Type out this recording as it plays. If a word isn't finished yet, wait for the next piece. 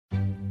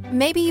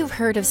Maybe you've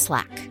heard of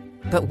Slack,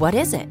 but what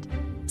is it?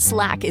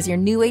 Slack is your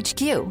new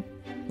HQ.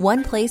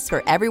 One place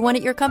for everyone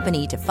at your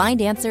company to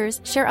find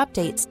answers, share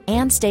updates,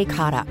 and stay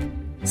caught up.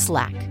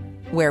 Slack,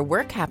 where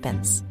work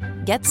happens.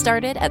 Get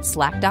started at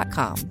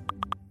slack.com.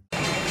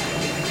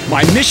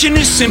 My mission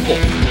is simple,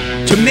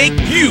 to make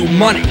you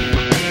money.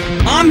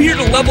 I'm here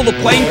to level the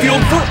playing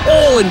field for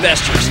all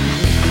investors.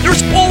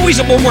 There's always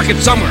a bull market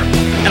somewhere,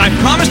 and I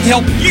promise to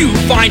help you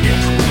find it.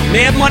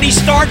 Mad Money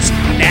starts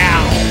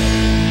now.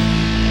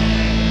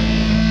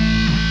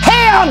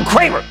 Hey, I'm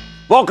Cramer.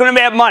 Welcome to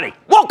Mad Money.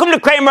 Welcome to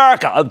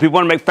Cramerica. Other people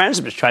want to make friends.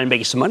 I'm just trying to make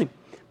you some money.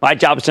 My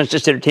job is not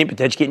just entertainment,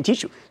 to educate and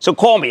teach you. So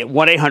call me at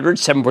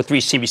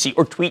 1-800-743-CNBC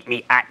or tweet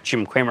me at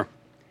Jim Cramer.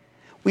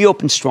 We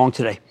opened strong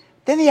today.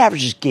 Then the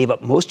averages gave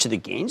up most of the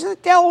gains, and the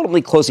Dow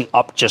ultimately closing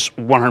up just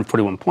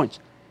 141 points.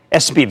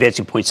 S&P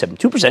advancing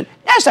 0.72%,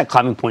 NASDAQ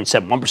climbing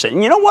 0.71%.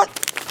 And you know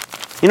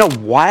what? You know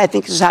why I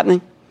think this is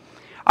happening?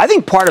 I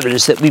think part of it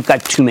is that we've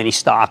got too many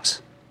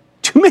stocks.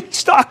 Too many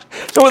stocks.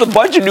 So with a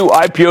bunch of new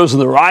IPOs on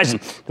the horizon,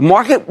 the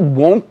market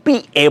won't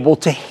be able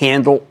to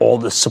handle all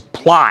the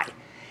supply.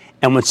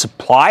 And when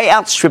supply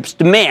outstrips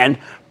demand,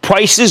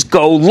 prices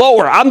go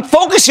lower. I'm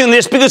focusing on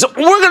this because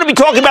we're going to be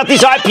talking about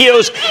these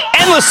IPOs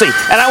endlessly.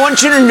 And I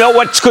want you to know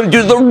what's going to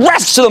do to the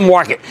rest of the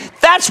market.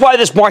 That's why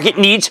this market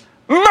needs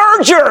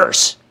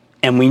mergers.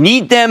 And we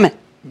need them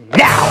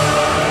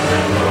now.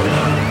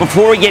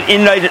 Before we get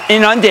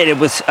inundated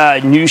with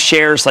new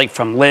shares like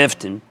from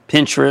Lyft and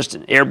Pinterest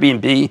and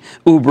Airbnb,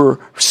 Uber,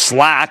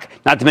 Slack,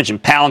 not to mention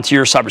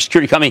Palantir,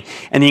 cybersecurity company,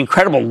 and the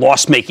incredible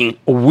loss-making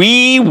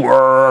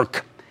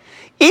WeWork.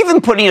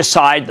 Even putting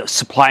aside the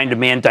supply and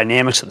demand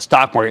dynamics of the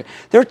stock market,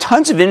 there are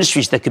tons of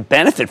industries that could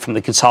benefit from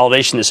the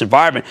consolidation of this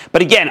environment.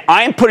 But again,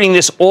 I am putting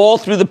this all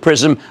through the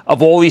prism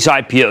of all these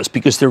IPOs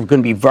because they're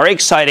going to be very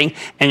exciting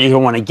and you're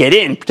going to want to get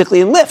in,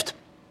 particularly in Lyft.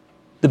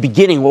 The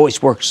beginning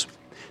always works.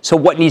 So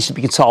what needs to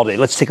be consolidated?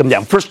 Let's take them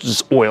down. First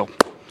is oil.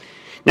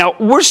 Now,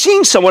 we're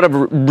seeing somewhat of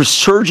a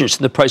resurgence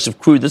in the price of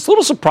crude that's a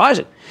little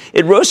surprising.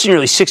 It rose to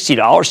nearly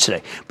 $60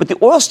 today, but the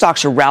oil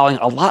stocks are rallying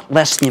a lot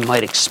less than you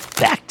might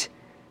expect.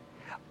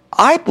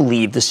 I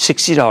believe the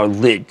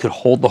 $60 lid could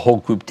hold the whole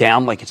group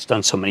down like it's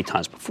done so many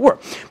times before.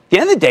 At the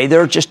end of the day,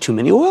 there are just too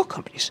many oil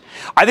companies.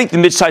 I think the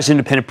mid-sized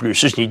independent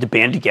producers need to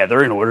band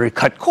together in order to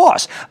cut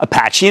costs.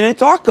 Apache and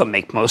Anadarko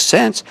make most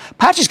sense.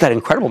 Apache's got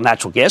incredible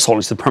natural gas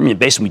holdings in the Permian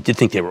Basin. We did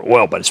think they were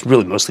oil, but it's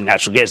really mostly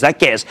natural gas. That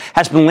gas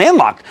has been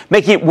landlocked,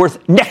 making it worth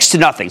next to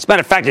nothing. As a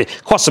matter of fact,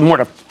 it cost them more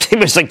to, it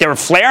was like they were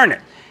flaring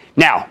it.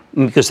 Now,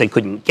 because they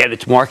couldn't get it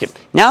to market.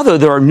 Now, though,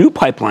 there are new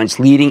pipelines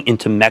leading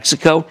into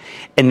Mexico,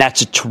 and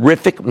that's a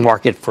terrific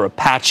market for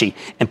Apache.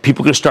 And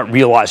people are going to start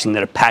realizing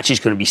that Apache is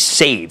going to be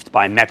saved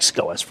by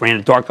Mexico. As for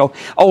Anadarko,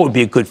 it would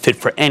be a good fit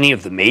for any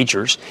of the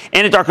majors.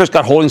 Anadarko's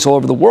got holdings all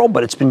over the world,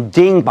 but it's been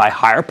dinged by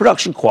higher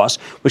production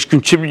costs, which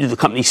contributed to the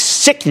company's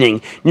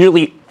sickening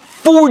nearly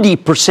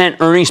 40%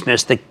 earnings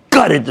miss that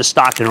gutted the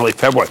stock in early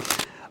February.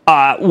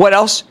 What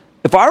else?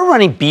 If I were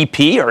running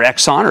BP or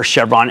Exxon or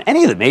Chevron,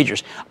 any of the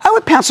majors, I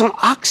would pounce on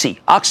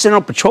Occidental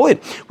Petroleum,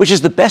 which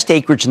is the best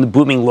acreage in the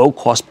booming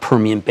low-cost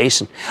Permian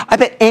Basin. I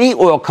bet any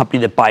oil company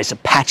that buys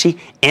Apache,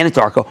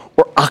 Anadarko,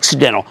 or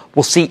Occidental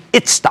will see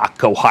its stock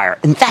go higher.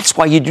 And that's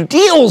why you do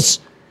deals.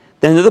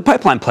 Then there are the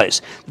pipeline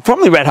plays. The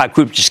formerly red-hot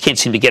group just can't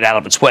seem to get out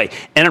of its way.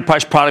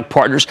 Enterprise Product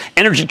Partners,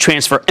 Energy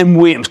Transfer, and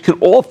Williams can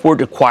all afford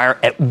to acquire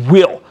at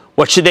will.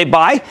 What should they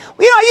buy?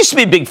 Well, I used to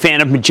be a big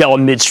fan of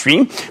Magellan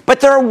Midstream,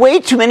 but there are way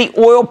too many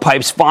oil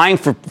pipes vying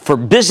for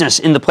business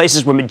in the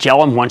places where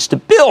Magellan wants to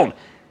build.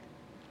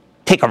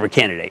 Takeover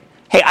candidate.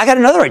 Hey, I got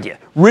another idea.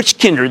 Rich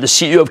Kinder, the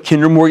CEO of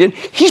Kinder Morgan,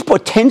 he's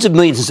bought tens of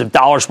millions of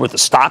dollars worth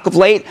of stock of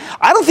late.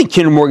 I don't think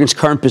Kinder Morgan's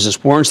current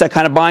business warrants that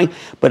kind of buying,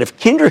 but if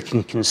Kinder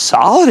can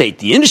consolidate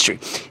the industry,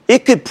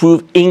 it could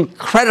prove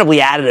incredibly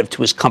additive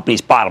to his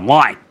company's bottom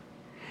line.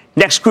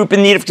 Next group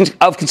in need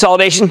of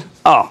consolidation?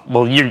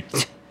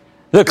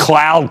 The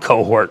cloud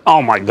cohort.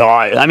 Oh, my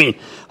God. I mean,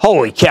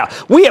 holy cow.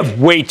 We have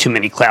way too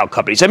many cloud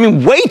companies. I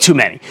mean, way too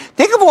many.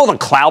 Think of all the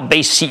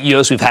cloud-based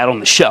CEOs we've had on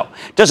the show.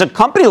 Does a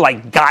company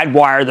like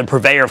Guidewire, the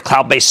purveyor of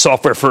cloud-based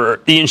software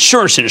for the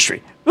insurance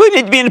industry, really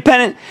need to be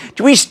independent?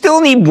 Do we still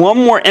need one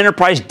more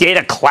enterprise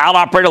data cloud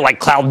operator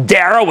like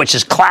Cloudera, which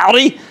is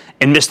cloudy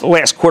and missed the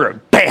last quarter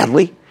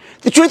badly?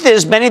 The truth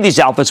is, many of these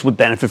outfits would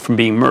benefit from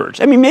being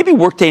merged. I mean, maybe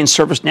Workday and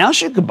ServiceNow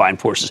should combine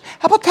forces.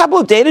 How about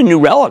Tableau Data,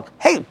 New Relic?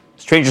 Hey,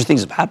 stranger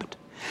things have happened.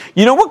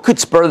 You know what could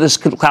spur this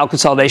cloud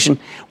consolidation?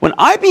 When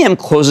IBM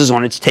closes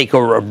on its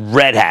takeover of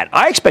Red Hat,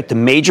 I expect a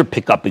major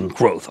pickup in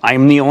growth. I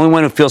am the only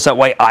one who feels that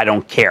way. I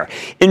don't care.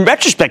 In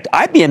retrospect,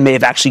 IBM may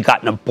have actually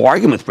gotten a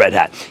bargain with Red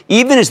Hat.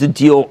 Even as the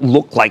deal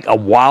looked like a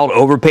wild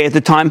overpay at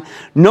the time,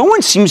 no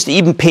one seems to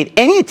even pay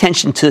any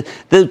attention to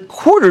the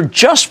quarter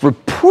just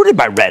reported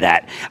by Red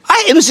Hat.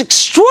 It was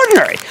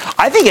extraordinary.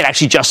 I think it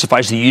actually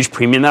justifies the huge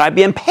premium that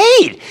IBM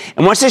paid.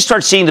 And once they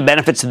start seeing the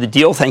benefits of the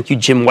deal, thank you,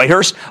 Jim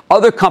Whitehurst,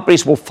 other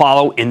companies will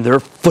follow in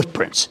their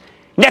footprints.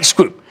 Next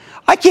group.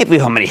 I can't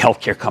believe how many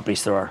healthcare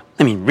companies there are.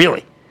 I mean,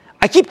 really.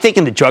 I keep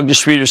thinking the drug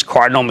distributors,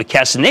 Cardinal,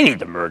 McKesson, they need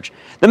to merge.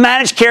 The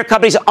managed care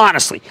companies,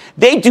 honestly,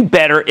 they do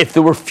better if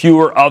there were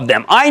fewer of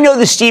them. I know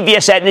the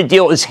CVS Aetna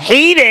deal is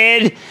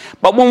hated,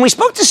 but when we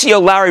spoke to CEO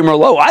Larry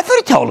Merlot, I thought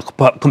he'd tell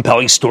a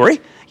compelling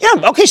story.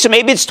 Yeah, okay, so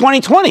maybe it's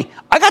 2020.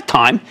 I got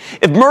time.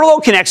 If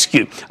Merlot can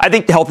execute, I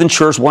think the health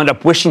insurers will end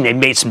up wishing they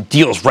made some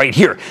deals right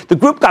here. The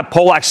group got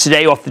poleaxed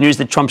today off the news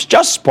that Trump's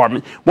Justice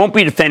Department won't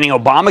be defending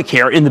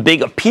Obamacare in the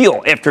big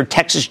appeal after a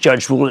Texas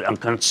judge ruled it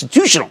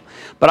unconstitutional.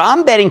 But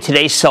I'm betting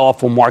today's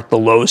sell-off will mark the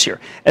lows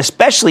here,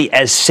 especially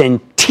as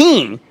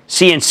Centene,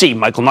 CNC,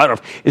 Michael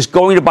Neidorff, is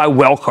going to buy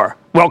WellCare,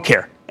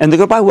 and they're going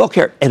to buy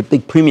WellCare at a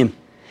big premium.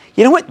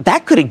 You know what?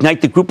 That could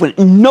ignite the group when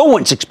no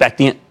one's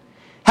expecting it.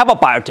 How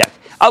about biotech?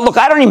 Look,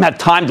 I don't even have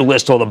time to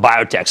list all the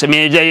biotechs. I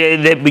mean,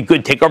 they'd be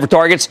good takeover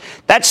targets.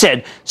 That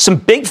said, some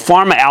big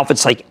pharma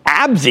outfits like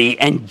AbbVie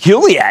and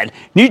Gilead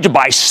need to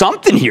buy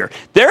something here.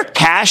 They're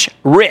cash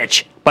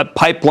rich, but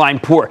pipeline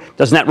poor.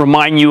 Doesn't that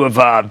remind you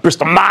of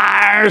Bristol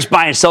Myers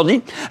buying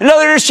Celgene?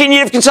 Another interesting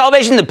need of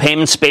consolidation. The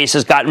payment space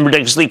has gotten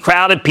ridiculously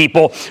crowded.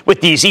 People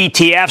with these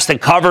ETFs that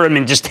cover them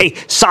and just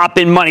sop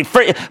in money.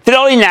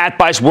 Fidelity Nat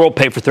buys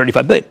WorldPay for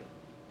 $35 billion.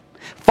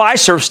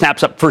 Fiserv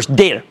snaps up First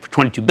Data for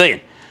 $22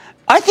 billion.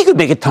 I think it would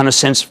make a ton of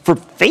sense for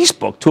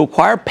Facebook to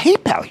acquire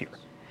PayPal here.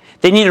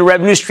 They need a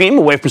revenue stream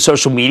away from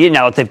social media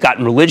now that they've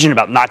gotten religion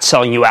about not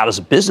selling you out as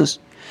a business.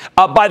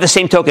 By the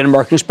same token,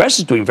 American Express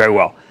is doing very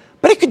well.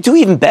 But it could do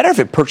even better if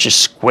it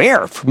purchased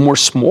Square for more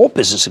small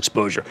business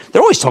exposure.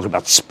 They're always talking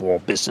about small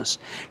business.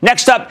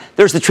 Next up,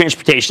 there's the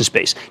transportation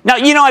space. Now,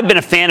 you know I've been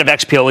a fan of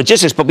XPO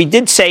Logistics, but we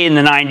did say in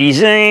the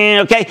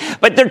 90s, okay?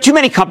 But there are too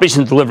many companies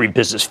in the delivery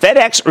business.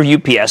 FedEx or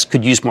UPS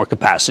could use more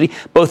capacity,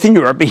 both in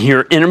Europe and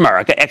here in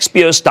America.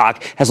 XPO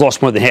stock has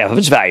lost more than half of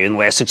its value in the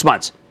last 6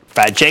 months.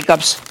 Brad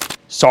Jacobs,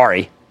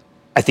 sorry.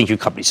 I think your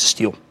company's a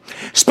steal.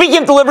 Speaking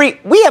of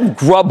delivery, we have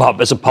Grubhub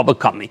as a public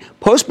company.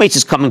 Postmates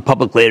is coming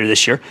public later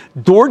this year.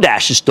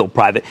 DoorDash is still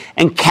private.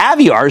 And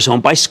Caviar is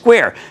owned by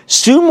Square.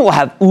 Soon we'll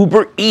have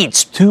Uber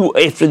Eats, too,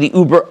 after the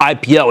Uber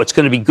IPO. It's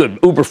going to be good.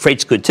 Uber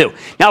Freight's good, too.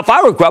 Now, if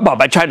I were Grubhub,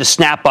 I'd try to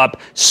snap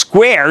up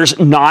Square's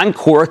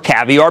non-core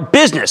Caviar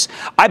business.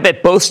 I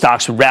bet both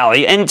stocks would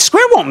rally. And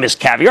Square won't miss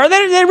Caviar. They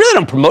really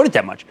don't promote it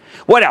that much.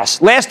 What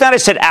else? Last night I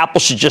said Apple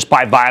should just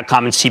buy Viacom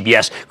and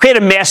CBS, create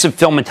a massive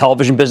film and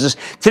television business.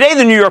 Today,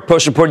 the New York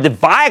Post reported that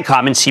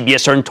Viacom and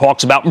CBS are in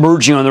talks about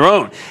merging on their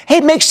own. Hey,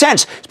 it makes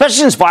sense, especially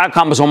since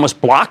Viacom was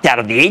almost blocked out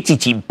of the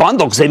AT&T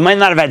bundle because they might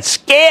not have had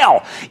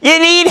scale. You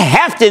need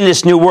heft in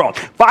this new world.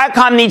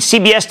 Viacom needs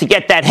CBS to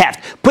get that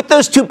heft. Put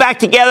those two back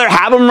together,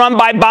 have them run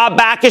by Bob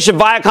Bakish at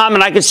Viacom,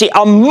 and I can see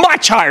a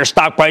much higher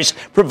stock price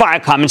for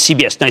Viacom and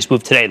CBS. Nice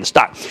move today in the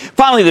stock.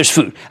 Finally, there's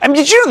food. I mean,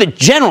 did you know that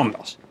General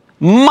Mills,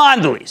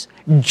 Mondelez,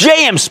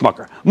 J.M.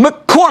 Smucker,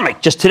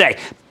 McCormick just today,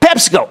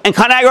 PepsiCo, and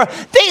Conagra,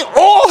 they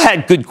all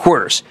had good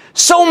quarters.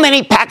 So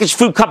many packaged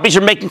food companies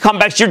are making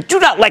comebacks here. Do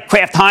not let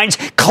Kraft Heinz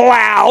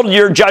cloud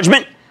your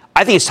judgment.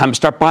 I think it's time to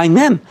start buying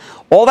them.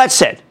 All that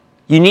said,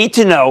 you need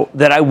to know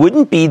that I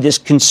wouldn't be this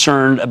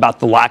concerned about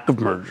the lack of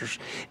mergers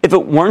if I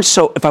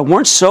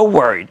weren't so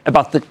worried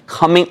about the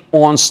coming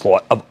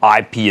onslaught of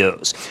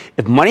IPOs.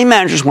 If money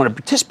managers want to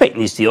participate in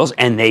these deals,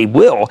 and they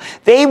will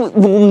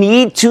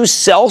need to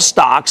sell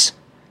stocks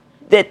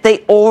that they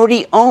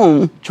already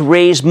own to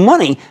raise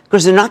money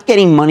because they're not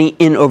getting money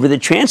in over the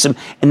transom,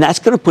 and that's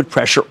going to put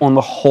pressure on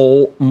the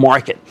whole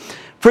market.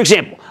 For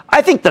example,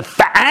 I think the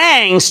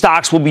FANG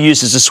stocks will be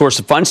used as a source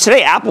of funds.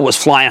 Today, Apple was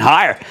flying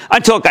higher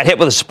until it got hit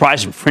with a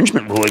surprise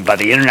infringement ruling by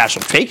the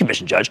International Trade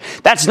Commission judge.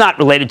 That's not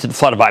related to the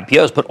flood of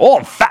IPOs, but all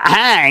of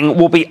FANG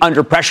will be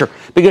under pressure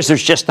because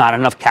there's just not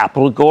enough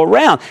capital to go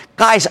around.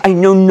 Guys, I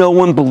know no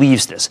one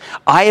believes this.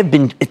 I have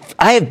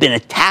been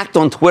attacked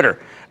on Twitter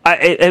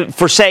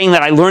for saying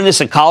that I learned this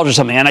in college or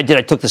something, and I did.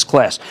 I took this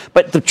class.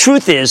 But the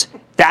truth is,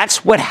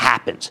 that's what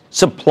happens.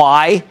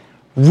 Supply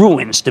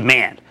ruins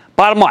demand.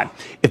 Bottom line,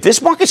 if this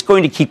market's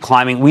going to keep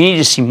climbing, we need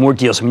to see more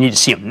deals, and we need to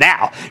see them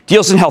now.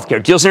 Deals in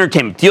healthcare, deals in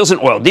entertainment, deals in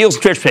oil, deals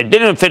in transportation,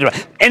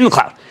 in the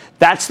cloud.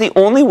 That's the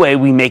only way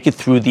we make it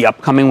through the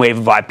upcoming wave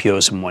of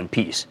IPOs in one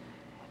piece.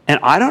 And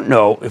I don't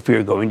know if we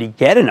are going to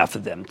get enough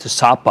of them to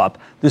sop up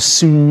the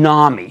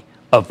tsunami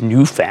of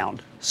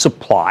newfound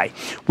supply.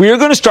 We are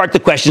going to start the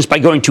questions by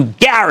going to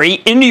Gary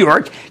in New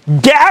York.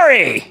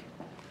 Gary!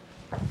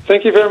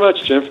 Thank you very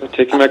much, Jim, for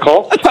taking my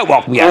call. You're quite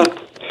welcome, Gary.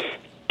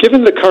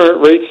 Given the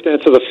current rate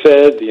stance of the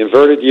Fed, the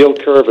inverted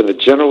yield curve, and the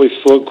generally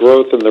slow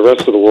growth in the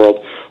rest of the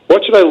world,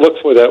 what should I look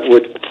for that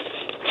would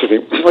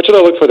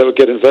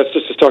get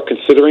investors to start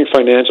considering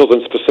financials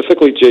and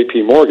specifically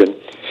J.P. Morgan?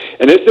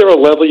 And is there a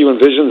level you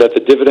envision that the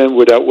dividend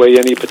would outweigh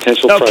any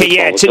potential price volatility? Okay,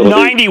 yeah, it's at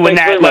 90 when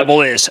that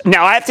level is.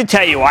 Now, I have to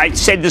tell you, I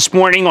said this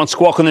morning on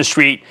Squawk on the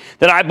Street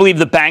that I believe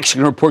the banks are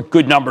going to report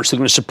good numbers. They're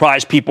going to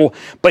surprise people.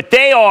 But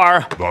they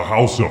are the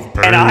house of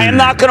pain. And I am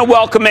not going to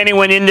welcome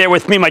anyone in there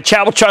with me. My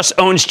travel trust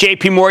owns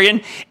J.P.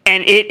 Morgan,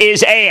 and it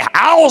is a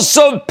house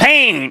of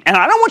pain. And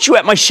I don't want you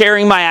at my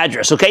sharing my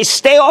address, okay?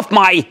 Stay off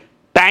my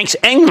banks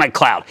and my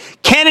cloud.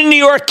 Ken in New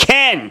York,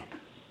 Ken.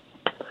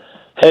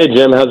 Hey,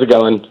 Jim. How's it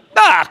going?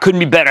 Couldn't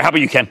be better. How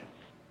about you, Ken?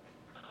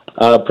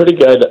 Pretty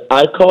good.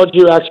 I called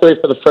you actually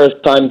for the first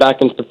time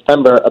back in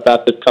September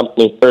about this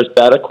company, First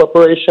Data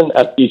Corporation,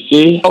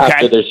 FDC,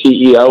 after their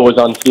CEO was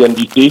on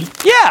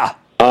CNBC. Yeah.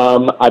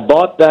 I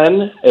bought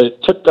then.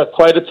 It took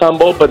quite a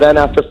tumble, but then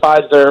after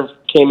Pfizer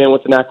came in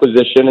with an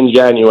acquisition in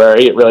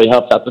January, it really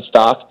helped out the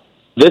stock.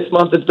 This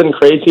month it's been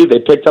crazy. They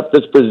picked up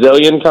this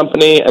Brazilian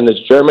company and this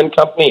German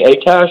company,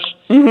 Akash,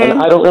 and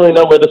I don't really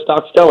know where the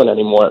stock's going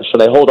anymore.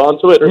 Should I hold on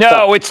to it? Or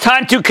no, it's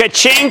time to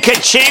ka-ching,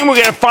 ka-ching. We're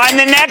going to find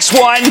the next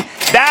one.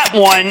 That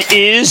one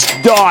is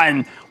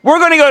done. We're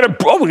going to go to,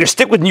 we're going to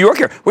stick with New York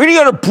here. We're going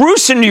to go to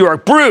Bruce in New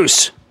York.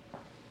 Bruce.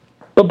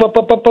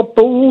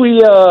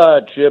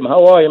 Booyah, Jim.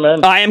 How are you,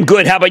 man? I am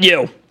good. How about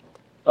you?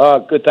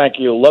 Good, thank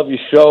you. Love your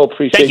show.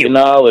 Appreciate your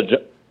knowledge.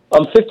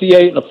 I'm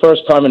 58 and a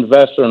first-time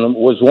investor, and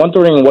was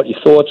wondering what your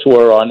thoughts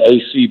were on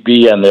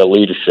ACB and their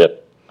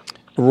leadership.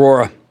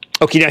 Aurora.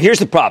 Okay, now here's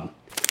the problem.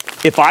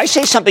 If I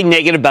say something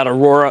negative about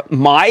Aurora,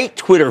 my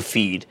Twitter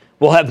feed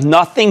will have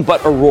nothing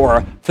but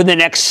Aurora for the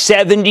next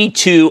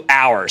 72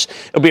 hours.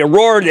 It'll be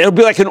Aurora. It'll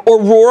be like an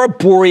Aurora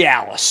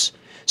Borealis.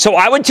 So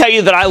I would tell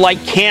you that I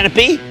like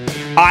Canopy.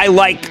 Then I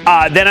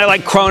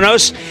like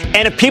Kronos.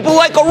 And if people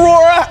like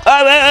Aurora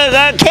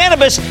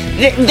cannabis,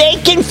 they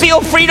can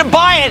feel free to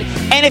buy it.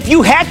 And if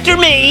you Hector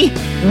me,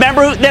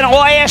 remember, then all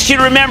I ask you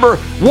to remember,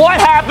 what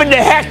happened to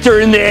Hector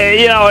in the,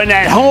 in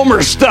that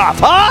Homer stuff,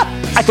 huh?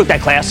 I took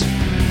that class.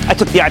 I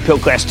took the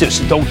IPO class too,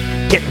 so don't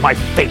get in my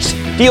face.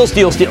 Deals.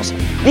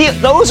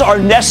 Those are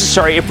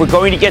necessary if we're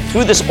going to get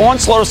through this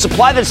onslaught of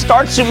supply that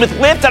starts soon with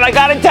Lyft. And I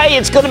got to tell you,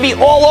 it's going to be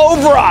all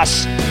over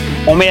us.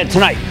 Oh, man,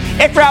 tonight.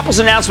 After Apple's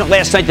announcement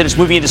last night that it's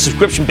moving into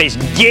subscription-based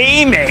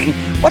gaming,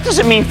 what does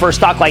it mean for a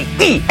stock like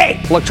EA,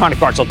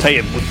 Electronic Arts? I'll tell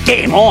you,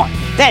 game on.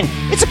 Then,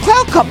 it's a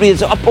cloud company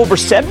that's up over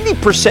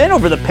 70%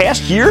 over the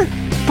past year.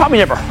 Probably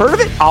never heard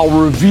of it. I'll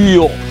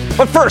reveal.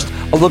 But first,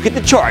 a look at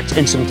the charts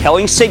and some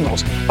telling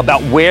signals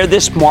about where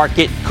this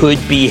market could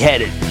be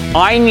headed.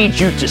 I need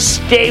you to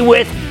stay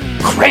with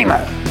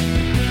Cramer.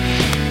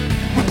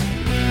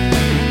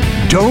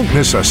 Don't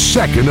miss a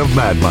second of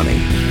Mad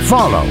Money.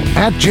 Follow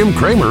 @Jim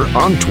Cramer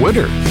on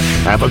Twitter.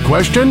 Have a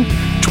question?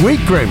 Tweet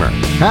Cramer.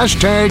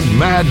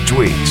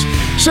 #MadTweets.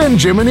 Send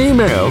Jim an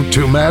email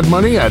to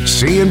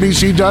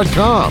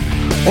madmoney@cnbc.com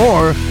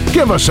or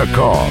give us a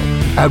call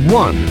at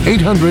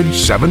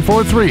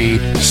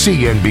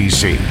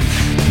 1-800-743-CNBC.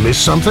 Miss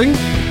something?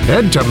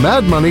 Head to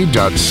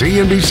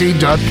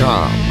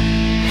madmoney.cnbc.com.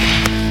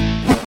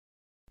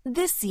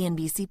 This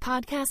CNBC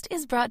podcast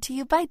is brought to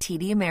you by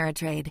TD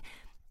Ameritrade.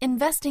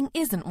 Investing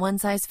isn't one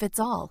size fits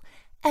all.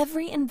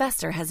 Every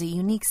investor has a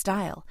unique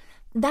style.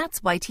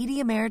 That's why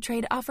TD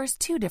Ameritrade offers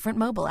 2 different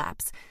mobile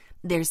apps.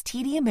 There's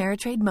TD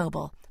Ameritrade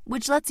Mobile,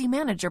 which lets you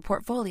manage your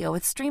portfolio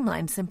with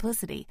streamlined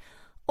simplicity.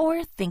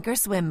 Or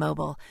Thinkorswim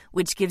Mobile,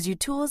 which gives you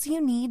tools you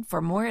need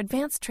for more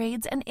advanced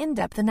trades and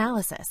in-depth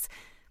analysis.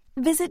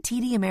 Visit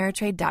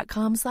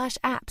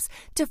tdameritrade.com/apps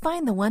to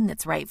find the one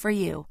that's right for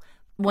you.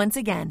 Once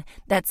again,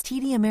 that's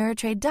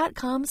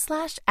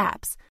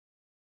tdameritrade.com/apps.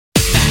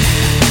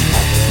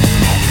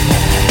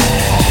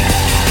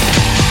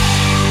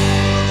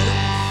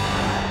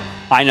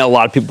 I know a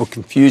lot of people are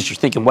confused. You're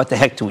thinking, what the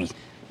heck do we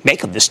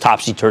make of this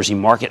topsy-turvy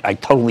market? I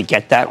totally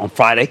get that. On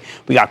Friday,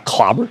 we got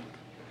clobbered.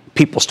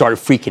 People started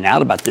freaking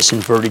out about this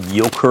inverted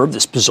yield curve,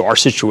 this bizarre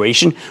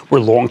situation where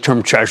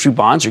long-term Treasury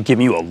bonds are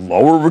giving you a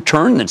lower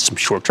return than some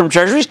short-term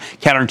Treasuries.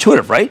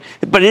 Counterintuitive, right?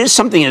 But it is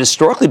something that has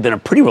historically been a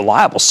pretty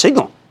reliable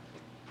signal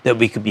that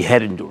we could be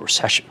headed into a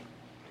recession.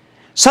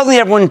 Suddenly,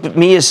 everyone but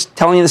me is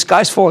telling you the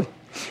sky's falling.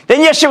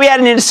 Then yesterday we had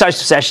an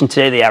indecisive session.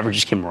 Today the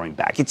averages came roaring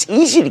back. It's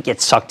easy to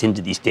get sucked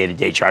into these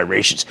day-to-day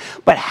gyrations,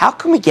 but how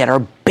can we get our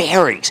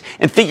bearings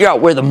and figure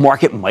out where the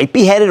market might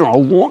be headed on a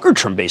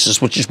longer-term basis,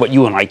 which is what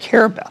you and I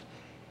care about?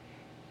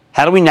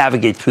 How do we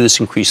navigate through this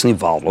increasingly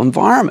volatile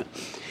environment?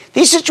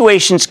 These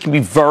situations can be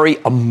very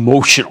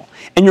emotional,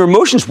 and your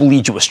emotions will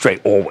lead you astray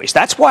always.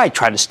 That's why I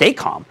try to stay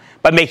calm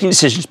by making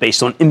decisions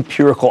based on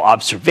empirical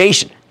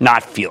observation,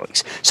 not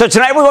feelings. So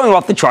tonight we're going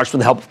off the charts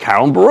with the help of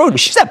Carolyn Baroud.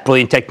 She's that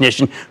brilliant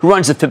technician who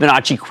runs the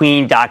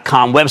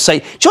FibonacciQueen.com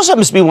website. She also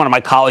happens to be one of my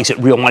colleagues at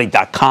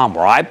RealMoney.com,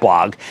 where I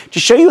blog, to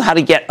show you how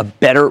to get a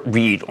better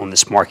read on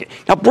this market.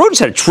 Now, Baroud's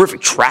had a terrific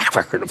track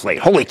record of late.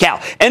 Holy cow.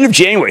 End of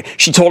January,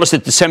 she told us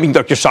that the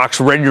semiconductor stocks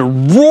were ready to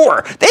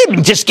roar. They had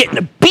been just getting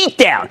a beat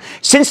down.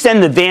 Since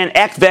then, the Van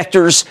Eck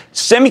Vectors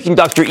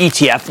Semiconductor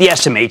ETF, the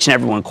SMH, and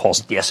everyone calls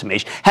it the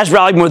SMH, has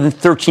rallied more than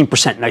 13%.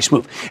 Nice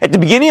move. At the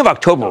beginning of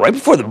October, right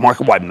before the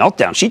market-wide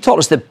meltdown, she told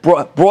us that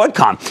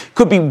Broadcom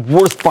could be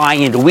worth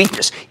buying into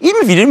weakness,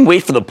 even if you didn't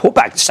wait for the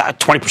pullback. It's a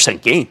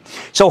 20% gain.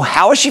 So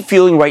how is she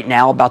feeling right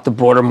now about the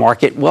broader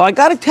market? Well, I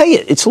got to tell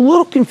you, it's a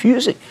little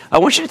confusing. I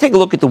want you to take a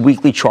look at the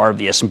weekly chart of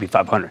the S&P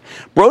 500.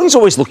 Broden's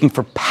always looking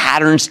for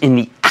patterns in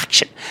the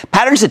action,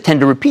 patterns that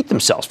tend to repeat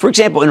themselves. For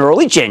example, in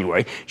early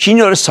January, she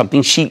noticed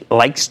something she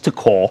likes to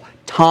call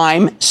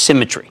time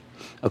symmetry.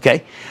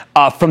 Okay,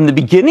 from the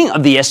beginning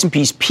of the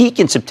S&P's peak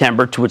in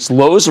September to its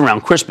lows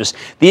around Christmas,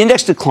 the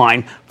index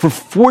declined for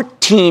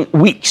 14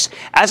 weeks.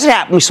 As it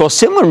happened, we saw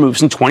similar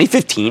moves in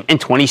 2015 and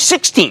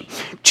 2016,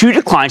 two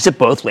declines that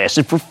both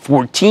lasted for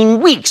 14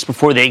 weeks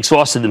before they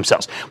exhausted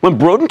themselves. When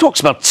Broden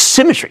talks about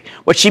symmetry,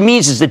 what she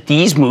means is that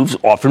these moves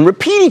often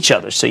repeat each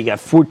other. So you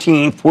got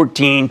 14,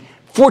 14,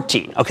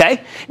 14,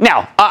 okay?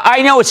 Now,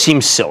 I know it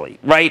seems silly,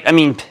 right? I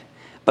mean,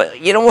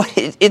 but you know what?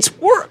 It's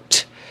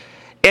worked.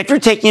 After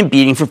taking a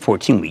beating for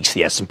 14 weeks,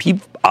 the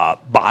S&P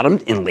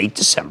bottomed in late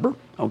December,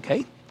 okay?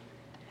 And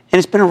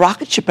it's been a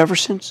rocket ship ever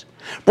since.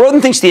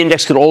 Broden thinks the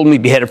index could ultimately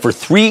be headed for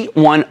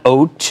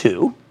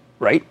 3102,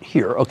 right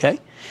here, okay?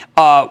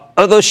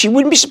 Although she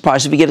wouldn't be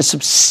surprised if we get a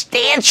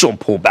substantial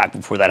pullback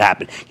before that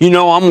happened. You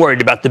know, I'm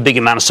worried about the big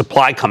amount of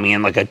supply coming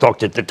in, like I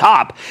talked at the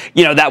top.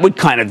 You know, that would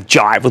kind of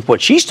jive with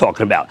what she's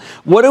talking about.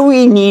 What do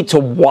we need to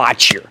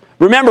watch here?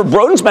 Remember,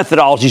 Broden's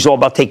methodology is all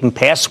about taking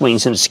past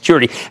swings into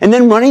security and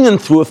then running them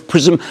through a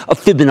prism of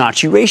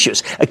Fibonacci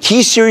ratios, a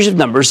key series of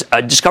numbers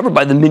discovered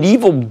by the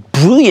medieval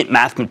brilliant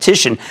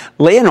mathematician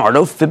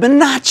Leonardo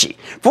Fibonacci.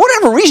 For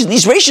whatever reason,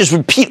 these ratios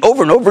repeat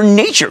over and over in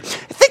nature.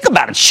 Think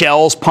about it: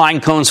 shells, pine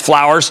cones,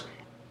 flowers,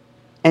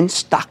 and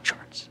stock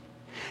charts.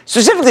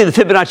 Specifically, the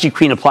Fibonacci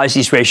Queen applies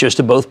these ratios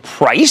to both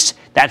price,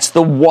 that's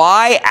the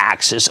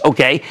y-axis,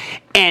 okay,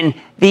 and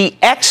the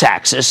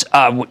x-axis,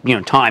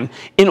 time,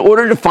 in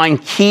order to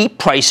find key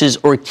prices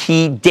or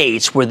key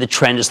dates where the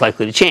trend is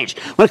likely to change.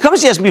 When it comes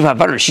to the S&P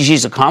 500, she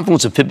sees a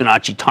confluence of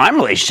Fibonacci time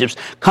relationships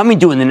coming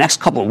due in the next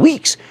couple of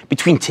weeks.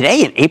 Between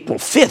today and April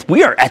 5th,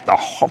 we are at the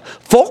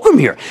fulcrum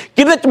here.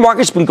 Given that the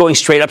market's been going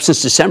straight up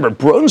since December,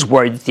 Broden's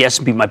worried that the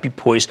S&P might be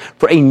poised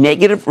for a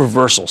negative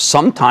reversal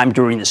sometime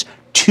during this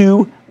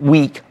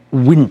 2-week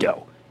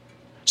window.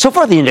 So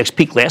far, the index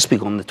peaked last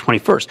week on the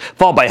 21st,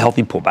 followed by a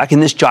healthy pullback,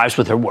 and this jives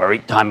with her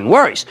timing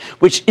worries,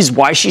 which is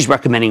why she's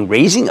recommending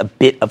raising a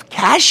bit of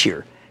cash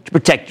here to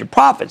protect your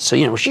profits. So,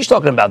 when she's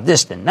talking about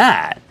this than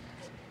that,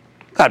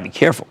 got to be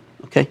careful,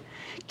 okay?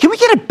 Can we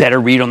get a better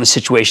read on the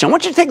situation? I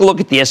want you to take a look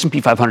at the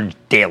S&P 500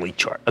 daily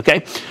chart,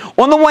 okay?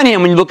 On the one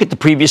hand, when you look at the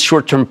previous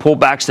short-term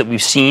pullbacks that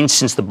we've seen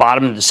since the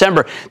bottom of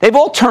December, they've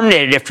all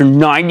terminated after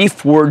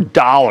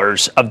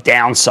 $94 of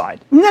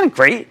downside. Isn't that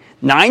great?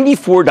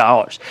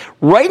 $94.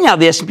 Right now,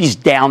 the S&P is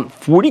down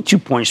 42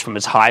 points from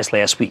its highs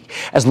last week.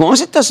 As long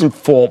as it doesn't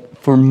fall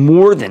for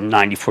more than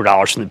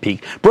 $94 from the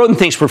peak, Broden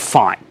thinks we're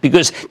fine,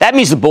 because that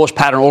means the bullish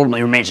pattern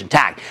ultimately remains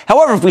intact.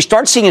 However, if we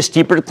start seeing a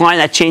steeper decline,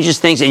 that changes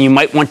things, and you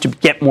might want to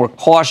get more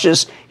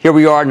cautious. Here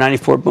we are,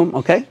 94, boom,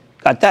 okay?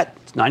 Got that?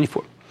 It's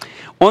 94.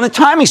 On the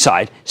timing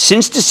side,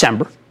 since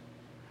December,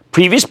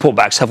 previous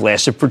pullbacks have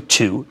lasted for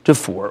 2 to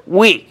 4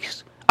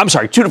 weeks. I'm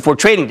sorry, 2 to 4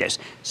 trading days.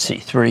 See,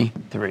 3.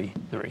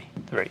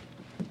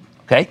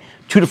 Okay,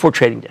 2 to 4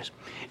 trading days.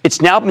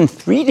 It's now been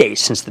 3 days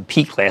since the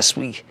peak last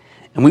week,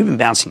 and we've been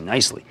bouncing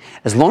nicely.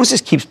 As long as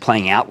this keeps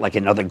playing out like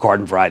another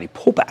garden variety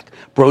pullback,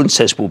 Broden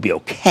says we'll be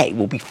okay,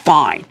 we'll be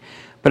fine.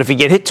 But if we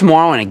get hit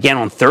tomorrow and again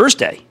on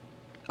Thursday,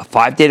 a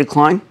 5-day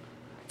decline,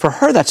 for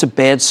her, that's a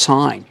bad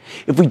sign.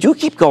 If we do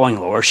keep going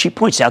lower, she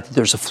points out that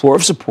there's a floor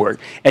of support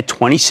at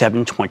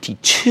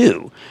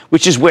 2722,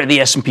 which is where the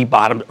S&P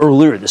bottomed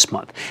earlier this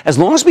month. As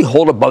long as we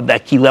hold above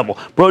that key level,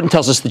 Broden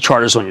tells us the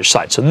chart is on your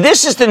side. So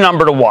this is the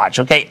number to watch,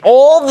 okay?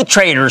 All the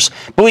traders,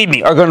 believe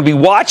me, are going to be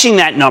watching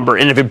that number,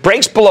 and if it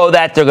breaks below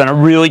that, they're going to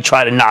really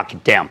try to knock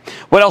it down.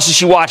 What else is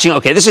she watching?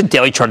 Okay, this is a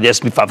daily chart of the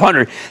S&P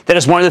 500 that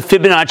is one of the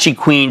Fibonacci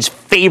Queen's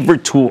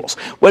favorite tools.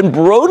 When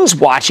Broden's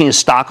watching a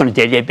stock on a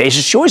day-to-day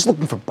basis, she's always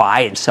looking for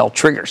buy and sell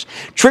triggers.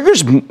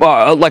 Triggers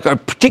like a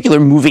particular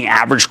moving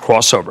average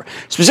crossover.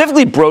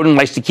 Specifically, Broden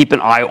likes to keep an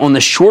eye on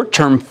the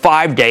short-term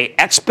 5-day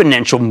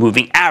exponential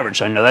moving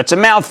average. I know that's a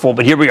mouthful,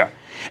 but here we are.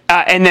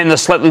 And then the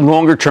slightly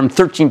longer-term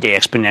 13-day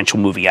exponential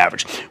moving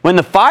average. When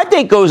the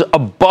 5-day goes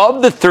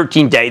above the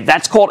 13-day,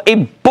 that's called a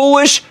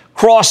bullish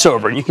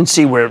crossover. And you can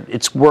see where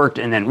it's worked,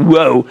 and then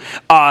whoa.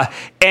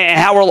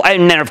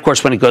 And then, of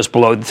course, when it goes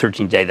below the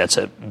 13-day, that's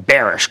a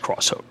bearish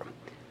crossover.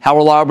 How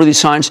reliable are these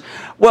signs?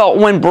 Well,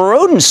 when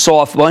Broden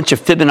saw a bunch of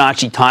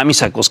Fibonacci timing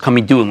cycles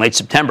coming due in late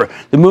September,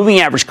 the moving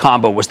average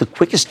combo was the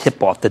quickest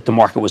tip-off that the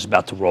market was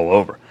about to roll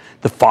over.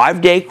 The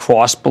 5-day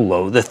crossed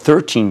below the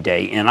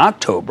 13-day in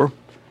October,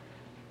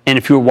 and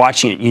if you were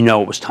watching it, you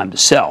know it was time to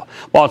sell.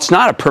 While it's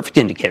not a perfect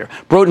indicator,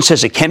 Broden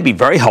says it can be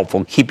very helpful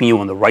in keeping you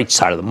on the right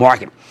side of the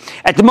market.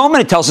 At the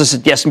moment, it tells us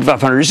that the S&P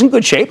 500 is in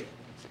good shape,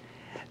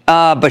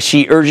 but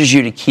she urges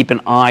you to keep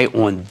an eye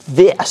on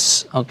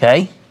this,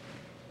 okay,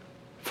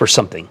 for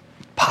something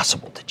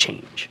possible to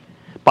change.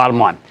 Bottom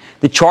line,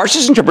 the charts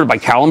as interpreted by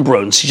Carolyn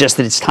Broden suggests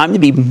that it's time to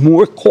be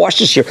more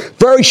cautious here,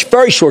 very,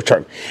 very short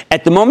term.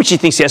 At the moment, she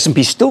thinks the S&P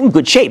is still in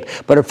good shape,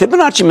 but her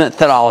Fibonacci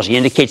methodology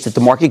indicates that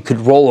the market could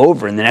roll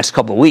over in the next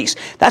couple of weeks.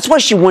 That's why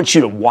she wants you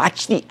to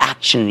watch the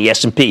action in the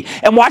S&P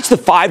and watch the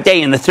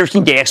 5-day and the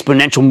 13-day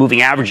exponential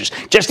moving averages,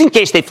 just in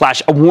case they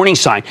flash a warning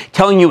sign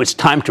telling you it's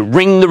time to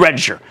ring the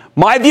register.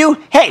 My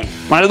view, hey,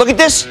 when I look at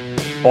this,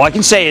 all I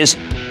can say is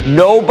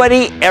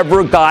nobody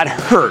ever got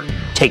hurt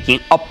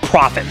taking a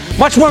profit.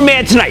 Much more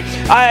mad tonight.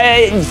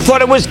 I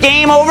thought it was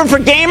game over for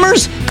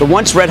gamers. The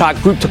once red-hot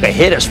group took a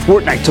hit as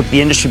Fortnite took the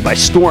industry by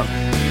storm.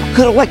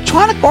 Could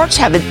Electronic Arts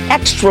have an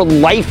extra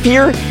life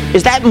here?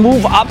 Is that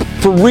move up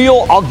for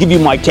real? I'll give you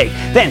my take.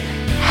 Then,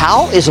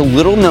 how is a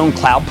little-known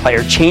cloud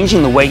player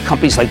changing the way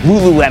companies like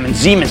Lululemon,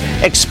 Siemens,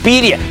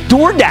 Expedia,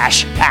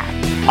 DoorDash act?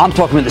 I'm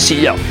talking with the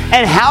CEO.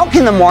 And how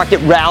can the market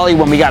rally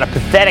when we got a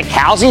pathetic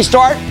housing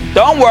start?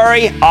 Don't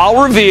worry,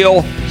 I'll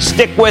reveal.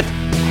 Stick with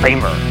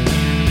Cramer.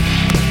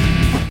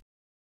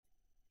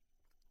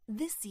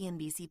 This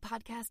CNBC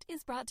podcast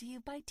is brought to you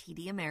by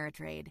TD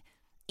Ameritrade.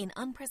 In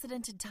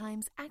unprecedented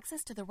times,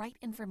 access to the right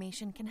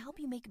information can help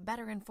you make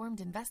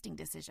better-informed investing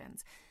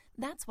decisions.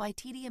 That's why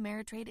TD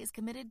Ameritrade is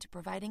committed to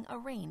providing a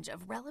range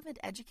of relevant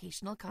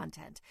educational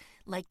content,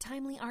 like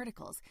timely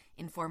articles,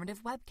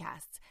 informative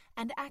webcasts,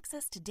 and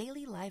access to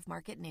daily live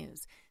market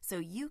news, so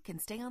you can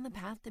stay on the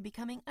path to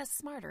becoming a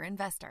smarter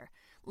investor.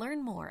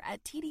 Learn more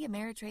at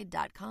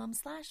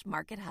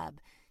tdameritrade.com/markethub.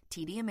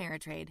 TD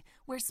Ameritrade,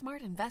 where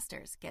smart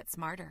investors get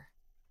smarter.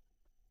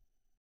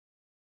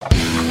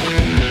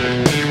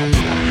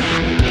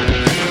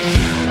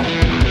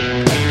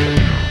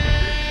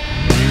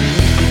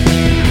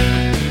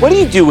 What do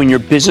you do when your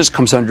business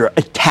comes under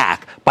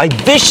attack by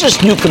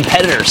vicious new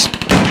competitors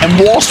and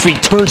Wall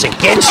Street turns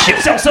against you?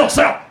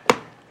 Sell.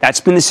 That's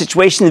been the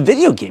situation in the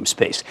video game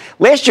space.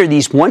 Last year,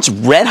 these once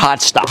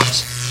red-hot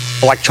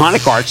stocks,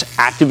 Electronic Arts,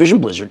 Activision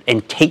Blizzard,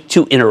 and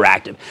Take-Two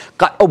Interactive,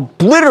 got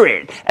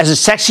obliterated as a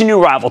sexy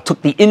new rival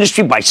took the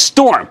industry by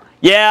storm.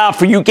 Yeah,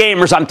 for you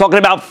gamers, I'm talking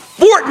about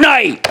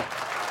Fortnite.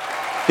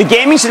 The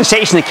gaming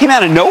sensation that came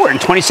out of nowhere in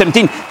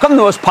 2017 became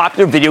the most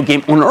popular video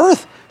game on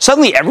Earth.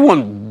 Suddenly,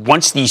 everyone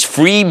wants these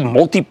free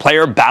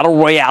multiplayer battle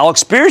royale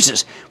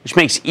experiences, which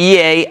makes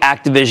EA,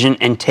 Activision,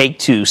 and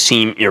Take-Two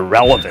seem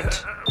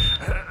irrelevant.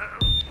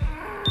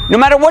 No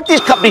matter what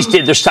these companies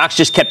did, their stocks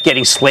just kept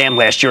getting slammed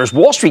last year as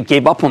Wall Street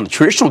gave up on the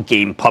traditional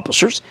game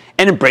publishers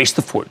and embraced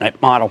the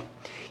Fortnite model.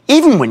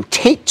 Even when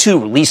Take-Two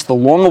released the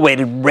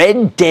long-awaited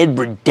Red Dead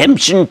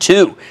Redemption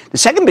 2, the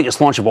second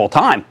biggest launch of all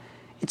time,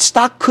 its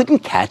stock couldn't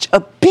catch a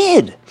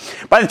bid.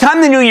 By the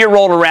time the new year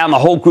rolled around, the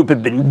whole group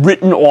had been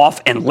written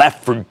off and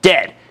left for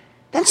dead.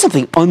 Then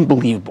something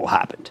unbelievable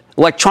happened.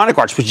 Electronic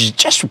Arts, which has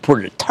just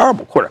reported a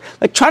terrible quarter,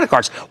 Electronic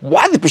Arts,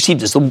 widely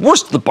perceived as the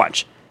worst of the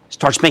bunch,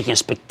 starts making a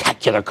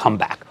spectacular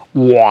comeback.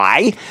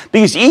 Why?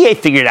 Because EA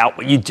figured out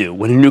what you do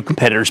when a new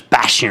competitor's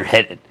bashing your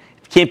head in.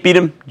 If you can't beat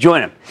them,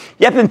 join them.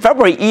 Yep, in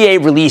February, EA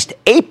released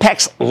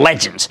Apex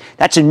Legends.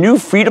 That's a new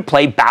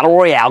free-to-play battle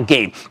royale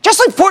game, just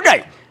like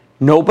Fortnite.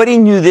 Nobody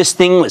knew this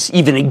thing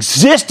even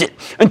existed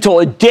until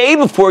a day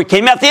before it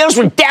came out. The others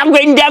were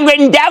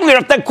downgrading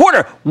off that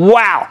quarter.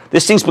 Wow,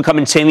 this thing's become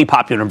insanely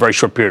popular in a very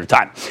short period of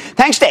time.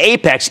 Thanks to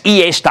Apex,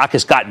 EA stock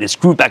has gotten its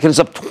group back and is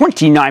up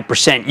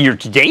 29% year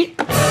to date,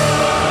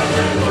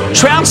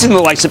 trouncing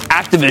the likes of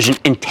Activision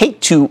and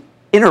Take-Two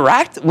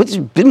Interactive, which has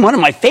been one of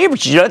my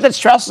favorites. You know that's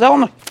Strauss's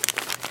element.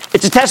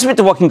 It's a testament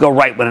to what can go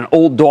right when an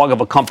old dog of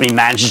a company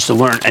manages to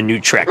learn a new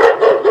trick.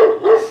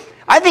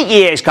 I think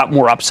EA's got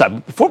more upside.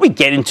 But before we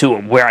get into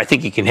where I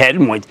think it can head,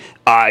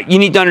 you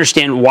need to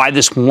understand why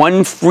this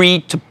one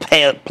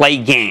free-to-play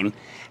game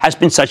has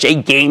been such a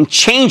game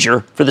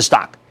changer for the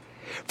stock.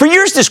 For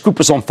years, this group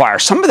was on fire.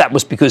 Some of that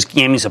was because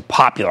gaming is a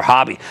popular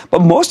hobby,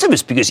 but most of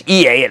it's because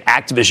EA and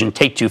Activision and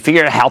Take-Two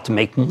figured out how to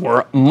make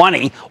more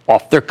money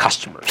off their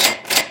customers.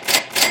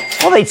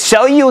 Well, they'd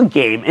sell you a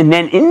game, and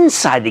then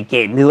inside the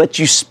game, they let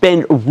you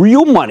spend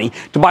real money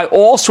to buy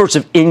all sorts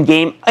of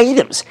in-game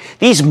items.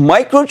 These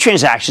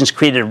microtransactions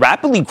created a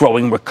rapidly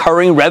growing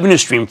recurring revenue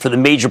stream for the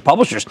major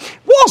publishers.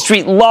 Wall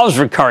Street loves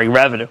recurring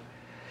revenue.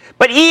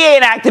 But EA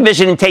and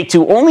Activision and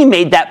Take-Two only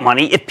made that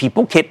money if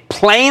people kept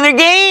playing their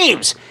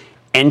games.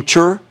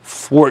 Enter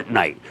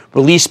Fortnite,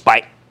 released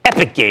by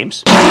Epic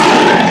Games,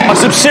 a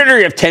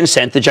subsidiary of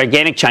Tencent, the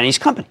gigantic Chinese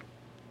company.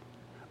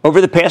 Over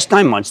the past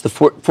 9 months, the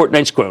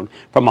Fortnite's grown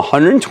from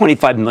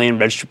 125 million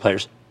registered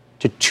players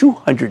to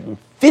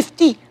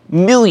 250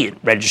 million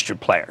registered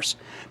players,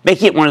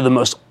 making it one of the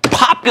most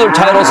popular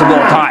titles of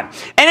all time.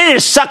 And it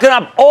is sucking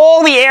up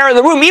all the air in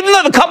the room, even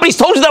though the companies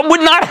told you that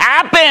would not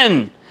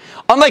happen.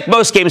 Unlike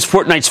most games,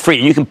 Fortnite's free,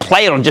 and you can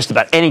play it on just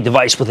about any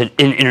device with an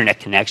internet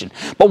connection.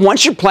 But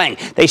once you're playing,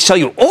 they sell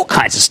you all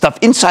kinds of stuff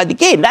inside the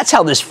game. That's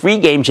how this free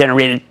game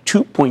generated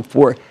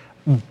 $2.4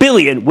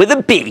 billion with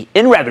a B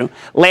in revenue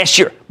last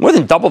year, more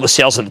than double the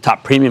sales of the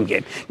top premium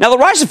game. Now, the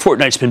rise of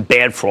Fortnite's been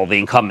bad for all the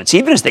incumbents,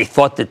 even as they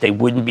thought that they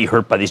wouldn't be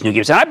hurt by these new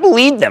games. And I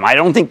believe them. I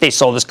don't think they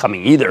saw this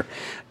coming either.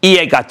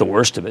 EA got the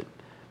worst of it.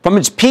 From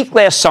its peak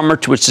last summer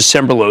to its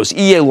December lows,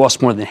 EA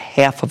lost more than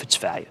half of its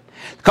value.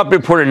 The company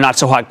reported a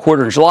not-so-hot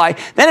quarter in July.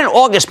 Then in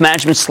August,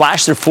 management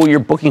slashed their full-year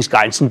bookings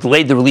guidance and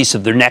delayed the release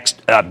of their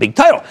next big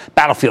title,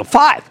 Battlefield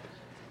 5.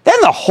 Then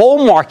the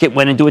whole market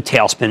went into a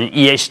tailspin, and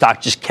EA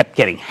stock just kept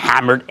getting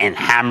hammered and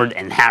hammered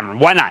and hammered.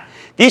 Why not?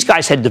 These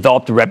guys had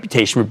developed a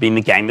reputation for being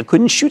the gang that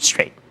couldn't shoot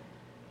straight.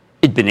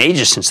 It'd been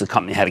ages since the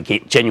company had a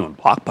genuine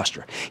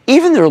blockbuster.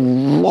 Even their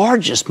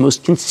largest,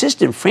 most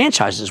consistent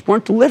franchises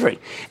weren't delivering.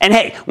 And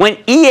hey, when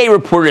EA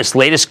reported its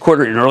latest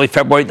quarter in early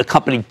February, the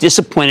company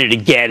disappointed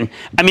again.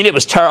 I mean, it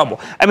was terrible.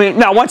 I mean,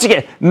 now, once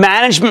again,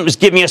 management was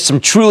giving us some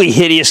truly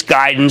hideous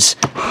guidance.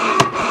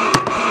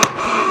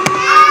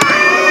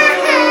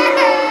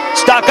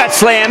 Stock got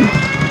slammed,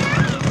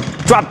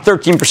 dropped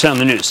 13% on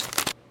the news.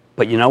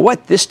 But you know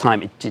what? This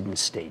time it didn't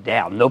stay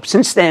down. Nope.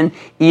 Since then,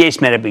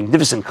 EA's made a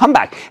magnificent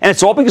comeback. And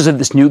it's all because of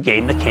this new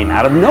game that came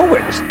out of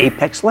nowhere, this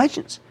Apex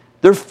Legends,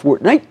 their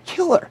Fortnite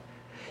killer.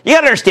 You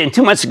got to understand,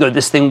 2 months ago,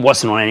 this thing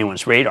wasn't on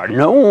anyone's radar.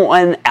 No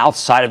one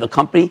outside of the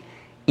company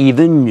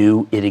even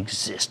knew it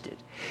existed.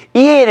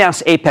 EA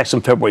announced Apex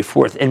on February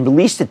 4th and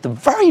released it the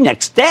very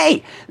next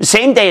day, the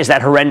same day as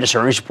that horrendous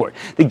earnings report.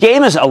 The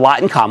game has a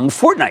lot in common with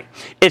Fortnite.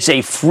 It's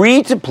a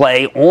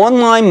free-to-play,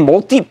 online,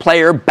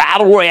 multiplayer,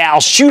 battle royale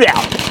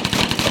shootout.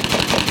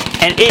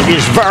 And it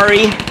is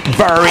very,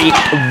 very,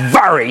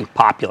 very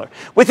popular.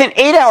 Within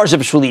 8 hours of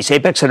its release,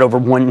 Apex had over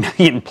 1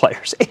 million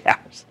players. 8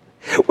 hours.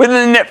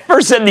 Within the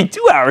first 72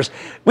 hours,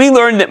 we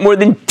learned that more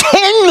than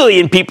 10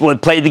 million people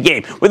had played the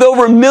game, with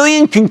over 1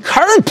 million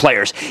concurrent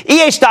players.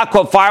 EA stock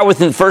caught fire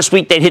within the first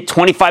week. They'd hit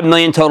 25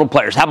 million total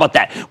players. How about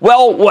that?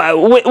 Well,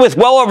 with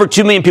well over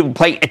 2 million people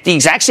playing at the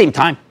exact same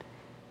time.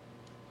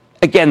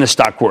 Again, the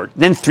stock roared.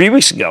 Then 3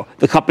 weeks ago,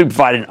 the company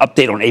provided an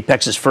update on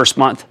Apex's first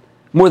month.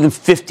 More than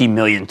 50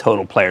 million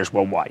total players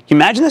worldwide. Can you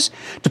imagine this?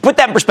 To put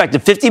that in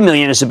perspective, 50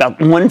 million is about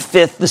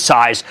 1/5 the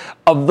size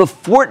of the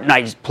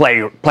Fortnite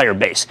player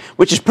base,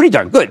 which is pretty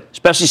darn good,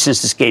 especially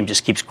since this game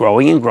just keeps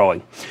growing and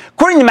growing.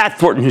 According to Matt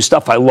Thornton, whose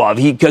stuff I love,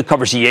 he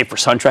covers EA for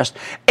SunTrust,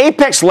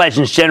 Apex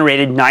Legends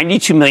generated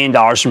 $92 million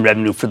in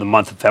revenue for the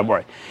month of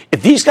February.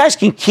 If these guys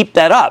can keep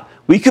that up,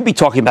 we could be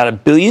talking about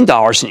 $1 billion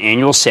in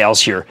annual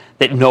sales here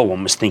that no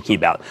one was thinking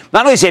about.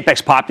 Not only is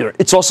Apex popular,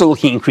 it's also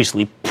looking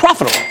increasingly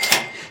profitable.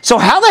 So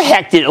how the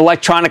heck did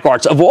Electronic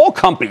Arts, of all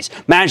companies,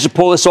 manage to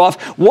pull this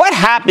off? What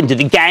happened to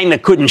the gang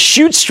that couldn't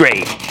shoot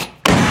straight?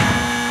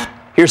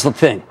 Here's the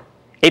thing.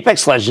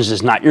 Apex Legends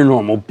is not your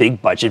normal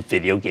big-budget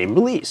video game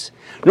release.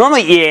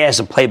 Normally, EA has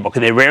a playbook,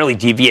 and they rarely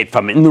deviate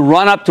from it. In the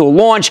run-up to a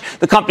launch,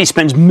 the company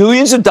spends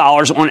millions of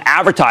dollars on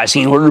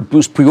advertising in order to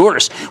boost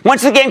pre-orders.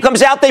 Once the game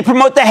comes out, they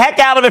promote the heck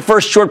out of it for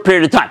a short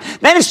period of time.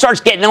 Then it starts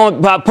getting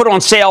put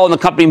on sale, and the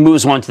company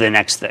moves on to the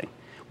next thing.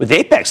 With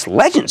Apex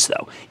Legends,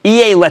 though,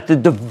 EA let the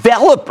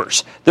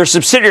developers, their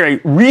subsidiary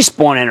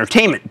Respawn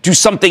Entertainment, do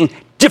something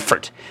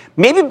different.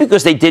 Maybe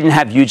because they didn't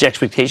have huge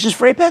expectations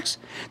for Apex?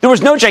 There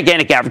was no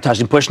gigantic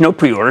advertising push, no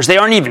pre-orders. They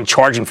aren't even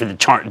charging for the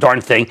darn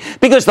thing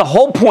because the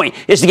whole point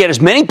is to get as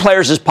many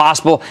players as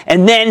possible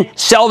and then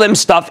sell them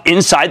stuff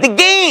inside the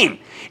game.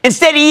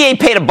 Instead, EA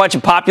paid a bunch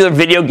of popular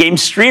video game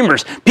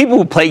streamers, people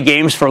who play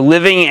games for a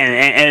living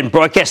and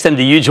broadcast them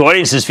to huge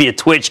audiences via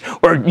Twitch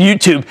or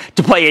YouTube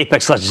to play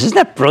Apex Legends. Isn't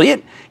that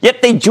brilliant?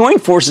 Yet they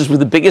joined forces with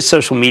the biggest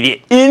social media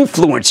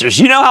influencers.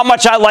 You know how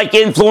much I like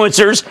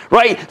influencers,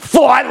 right?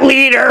 Thought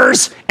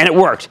leaders. And it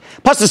worked.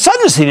 Plus, the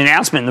suddenness of the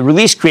announcement and the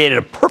release created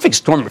a perfect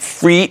storm of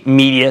free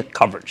media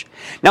coverage.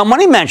 Now,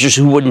 money managers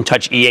who wouldn't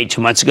touch EA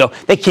 2 months ago,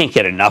 they can't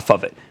get enough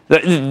of it.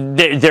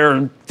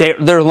 They're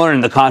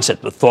learning the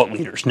concept of thought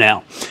leaders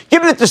now.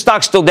 Given that the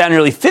stock's still down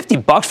nearly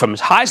 $50 from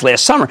its highs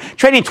last summer,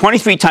 trading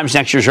 23 times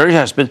next year's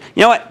earnings, but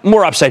you know what?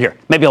 More upside here.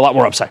 Maybe a lot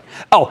more upside.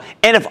 Oh,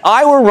 and if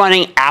I were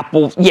running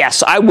Apple,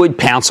 yes, I would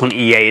pounce on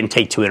EA and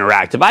Take-Two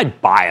Interactive. I'd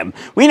buy them.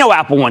 We know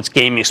Apple wants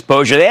gaming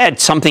exposure. They had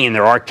something in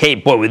their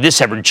arcade. Boy, would this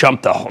ever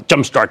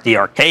jumpstart the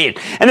arcade.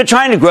 And they're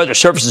trying to grow their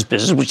services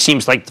business, which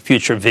seems like the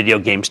future of video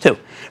games, too.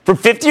 For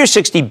 $50 or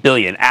 $60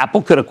 billion,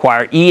 Apple could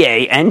acquire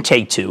EA and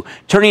Take-Two,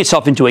 turning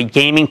itself into a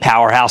gaming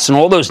powerhouse, and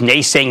all those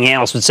naysaying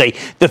analysts would say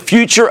the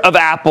future of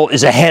Apple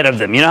is ahead of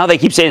them. You know how they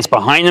keep saying it's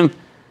behind them?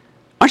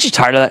 Aren't you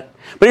tired of that?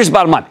 But here's the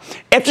bottom line.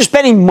 After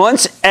spending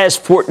months as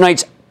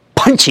Fortnite's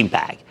punching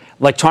bag,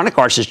 Electronic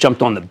Arts has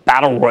jumped on the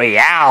Battle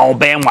Royale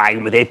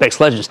bandwagon with Apex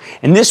Legends,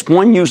 and this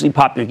one usually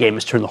popular game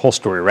has turned the whole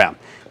story around.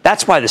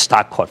 That's why the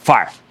stock caught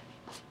fire.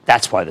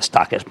 That's why the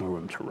stock has more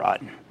room to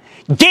run.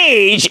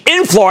 Gage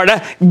in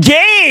Florida.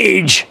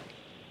 Gage!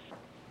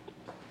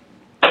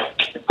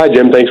 Hi,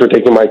 Jim. Thanks for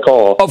taking my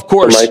call. Of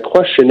course. So my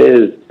question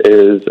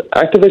is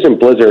Activision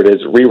Blizzard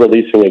is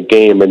re-releasing a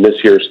game in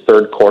this year's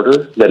third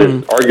quarter that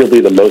is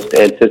arguably the most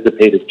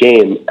anticipated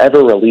game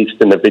ever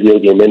released in the video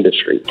game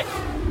industry.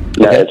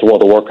 Now, it's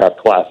World of Warcraft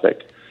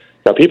Classic.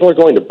 Now, people are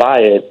going to buy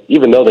it,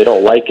 even though they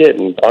don't like it,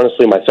 and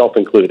honestly, myself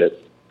included.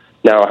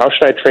 Now, how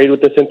should I trade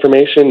with this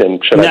information,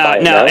 and should I buy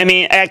it now? I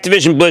mean,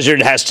 Activision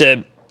Blizzard has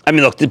to... I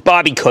mean, look,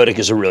 Bobby Kotick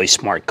is a really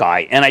smart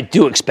guy, and I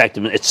do expect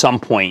him at some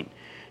point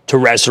to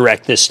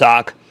resurrect this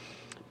stock.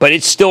 But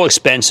it's still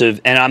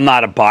expensive, and I'm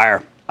not a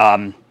buyer.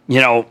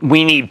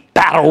 We need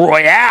Battle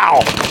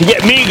Royale to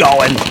get me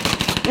going.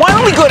 Why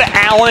don't we go to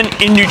Alan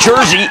in New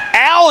Jersey?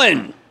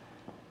 Alan!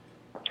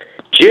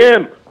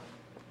 Jim,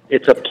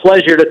 it's a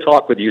pleasure to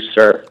talk with you,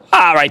 sir.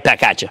 All right,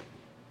 back at you.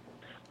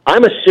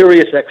 I'm a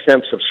Sirius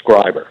XM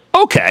subscriber.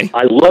 Okay.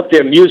 I love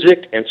their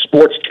music and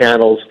sports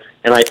channels,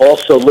 and I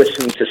also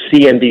listen to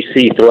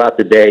CNBC throughout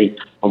the day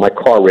on my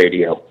car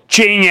radio.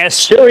 Genius.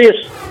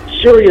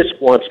 Sirius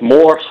wants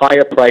more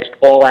higher-priced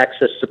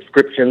all-access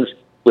subscriptions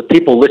with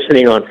people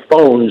listening on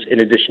phones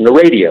in addition to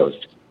radios.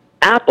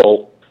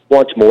 Apple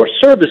wants more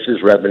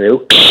services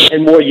revenue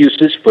and more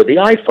uses for the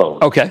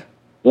iPhone. Okay.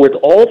 With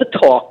all the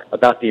talk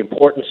about the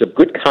importance of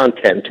good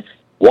content,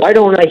 why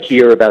don't I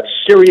hear about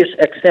Sirius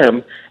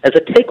XM as a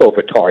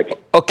takeover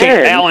target? Okay,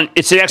 and Alan,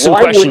 it's an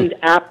excellent question.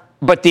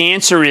 But the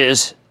answer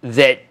is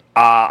that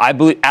I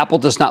believe Apple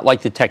does not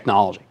like the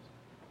technology.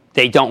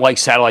 They don't like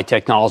satellite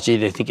technology.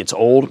 They think it's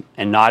old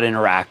and not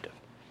interactive.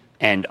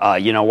 And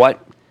you know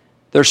what?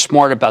 They're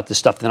smart about this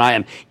stuff than I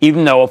am,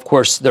 even though, of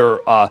course, their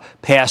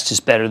past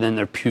is better than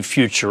their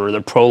future, or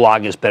their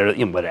prologue is better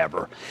than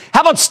whatever.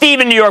 How about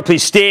Steve in New York,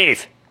 please?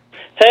 Steve.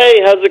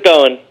 Hey, how's it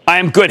going? I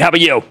am good. How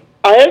about you?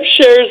 I have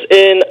shares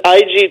in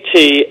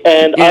IGT,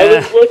 and I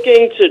was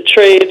looking to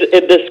trade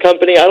in this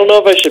company. I don't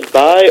know if I should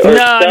buy or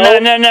sell.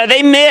 No.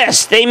 They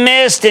missed,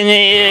 and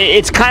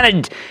it's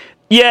kind of...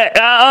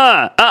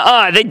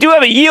 Yeah, They do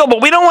have a yield,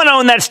 but we don't want to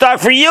own that stock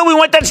for yield. We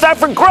want that stock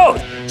for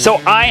growth. So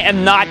I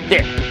am not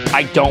there.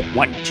 I don't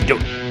want to do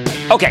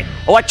it. Okay,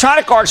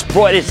 Electronic Arts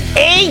brought its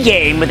A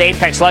game with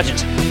Apex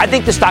Legends. I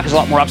think the stock has a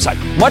lot more upside.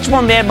 Much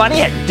more mad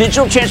money ahead.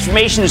 Digital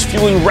transformation is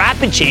fueling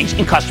rapid change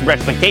in customer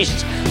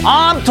expectations.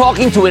 I'm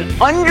talking to an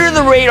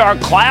under-the-radar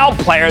cloud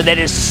player that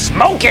is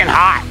smoking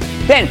hot.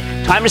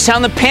 Then, time to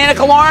sound the panic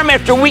alarm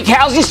after a weak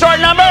housing start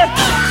number?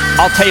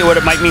 I'll tell you what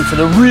it might mean for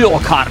the real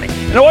economy.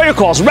 And all your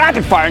calls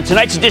rapid fire in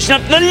tonight's edition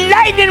of the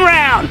Lightning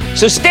Round.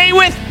 So stay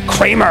with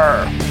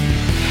Cramer.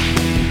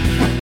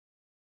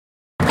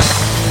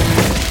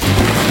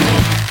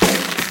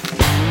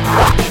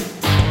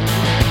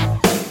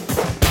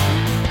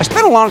 I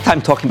spent a lot of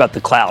time talking about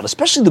the cloud,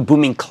 especially the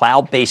booming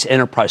cloud-based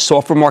enterprise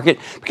software market,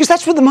 because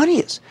that's where the money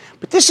is.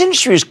 But this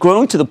industry has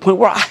grown to the point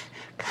where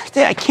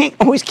I can't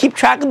always keep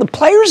track of the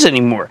players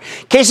anymore.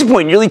 Case in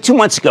point, nearly 2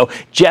 months ago,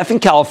 Jeff in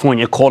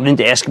California called in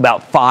to ask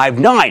about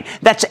Five9.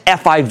 That's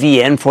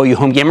Fivn for all you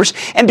home gamers.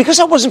 And because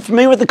I wasn't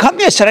familiar with the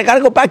company, I said I got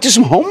to go back to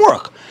some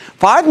homework.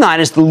 Five9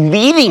 is the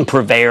leading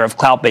purveyor of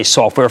cloud-based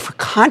software for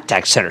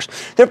contact centers.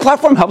 Their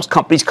platform helps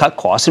companies cut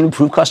costs and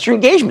improve customer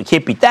engagement.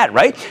 Can't beat that,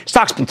 right?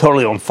 Stock's been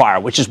totally on fire,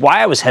 which is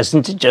why I was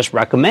hesitant to just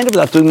recommend it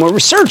without doing more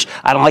research.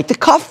 I don't like to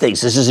cuff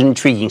things. This is an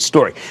intriguing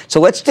story. So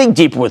let's dig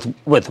deeper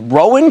with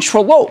Rowan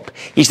Trollope.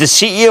 He's the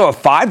CEO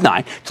of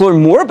Five9 to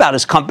learn more about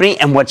his company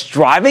and what's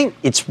driving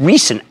its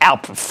recent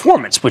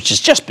outperformance, which has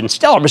just been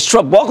stellar. Mr.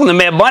 Trollope, welcome to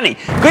Mad Money.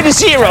 Good to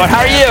see you, Rowan. How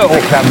are you?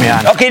 Thanks for having me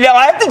on. Okay, now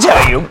I have to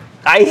tell you,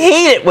 I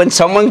hate it when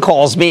someone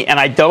calls me and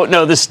I don't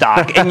know the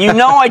stock. And you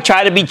know I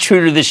try to be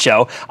true to the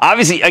show.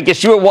 Obviously, I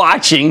guess you were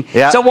watching.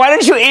 Yeah. So why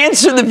don't you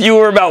answer the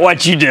viewer about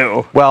what you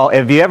do? Well,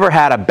 have you ever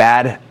had a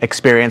bad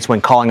experience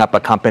when calling up a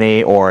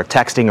company or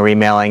texting or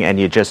emailing and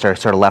you just are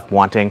sort of left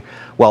wanting?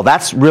 Well,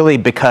 that's really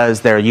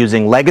because they're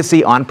using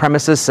legacy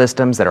on-premises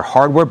systems that are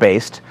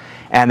hardware-based,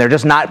 and they're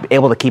just not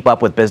able to keep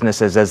up with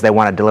businesses as they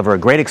want to deliver a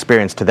great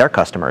experience to their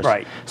customers.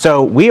 Right.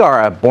 So we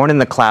are a born in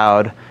the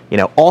cloud,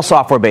 all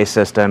software-based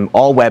system,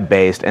 all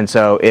web-based, and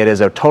so it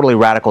is a totally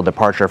radical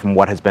departure from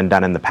what has been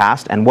done in the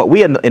past. And what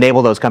we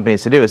enable those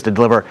companies to do is to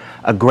deliver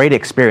a great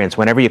experience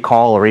whenever you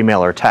call or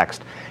email or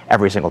text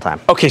every single time.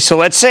 Okay, so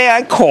let's say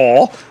I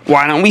call.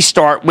 Why don't we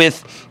start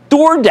with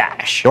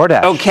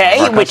DoorDash.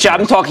 Okay, which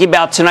I'm talking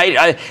about tonight.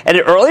 And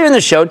earlier in the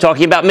show,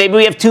 talking about maybe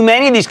we have too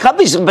many of these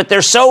companies, but they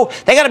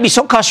got to be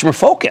so customer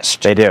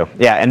focused. They do,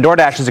 yeah. And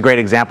DoorDash is a great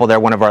example. They're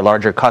one of our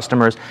larger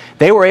customers.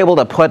 They were able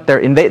to put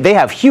they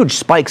have huge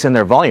spikes in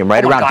their volume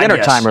around dinner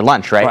time or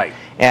lunch, right? Right.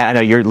 And I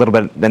know you're a little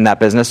bit in that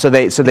business. So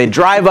they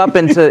drive up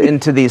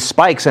into these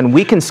spikes, and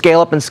we can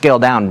scale up and scale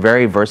down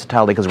very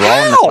versatilely because we're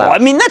all in the cloud.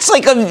 I mean, that's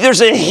like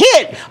there's a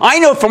hit. I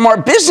know from our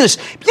business,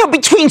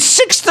 between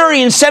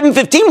 6:30 and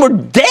 7:15, we're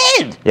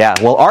dead. Yeah,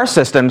 well, our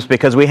systems,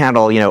 because we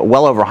handle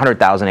well over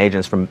 100,000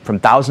 agents from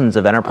thousands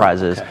of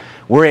enterprises. Okay.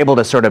 We're able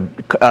to sort of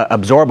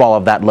absorb all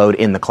of that load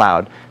in the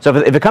cloud. So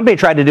if a company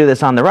tried to do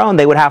this on their own,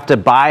 they would have to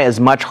buy as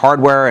much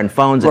hardware and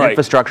phones and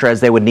infrastructure as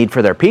they would need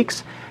for their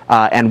peaks.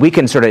 And we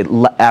can sort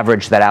of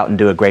average that out and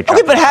do a great job.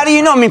 Okay, but how do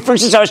you know? I mean, for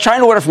instance, I was trying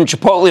to order from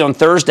Chipotle on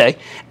Thursday,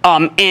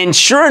 and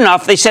sure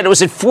enough, they said it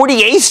was at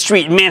 48th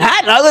Street in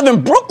Manhattan. I live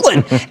in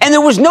Brooklyn, and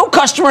there was no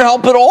customer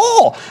help at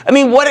all. I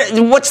mean,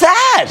 what's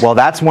that? Well,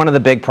 that's one of the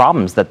big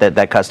problems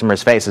that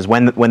customers face is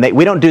when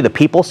we don't do the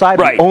people side,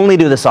 we only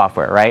do the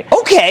software, right?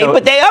 Okay,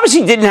 but they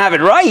obviously didn't have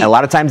it right. And a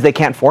lot of times they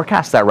can't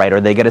forecast that right,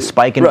 or they get a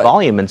spike in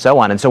volume and so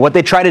on. And so what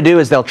they try to do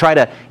is they'll try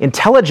to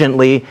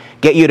intelligently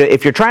get you to,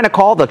 if you're trying to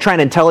call, they'll try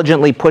and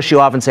intelligently push you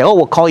off and say, oh,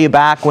 we'll call you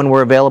back when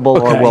we're available,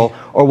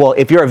 or we'll,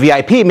 if you're a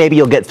VIP, maybe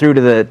you'll get through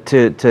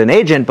to an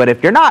agent, but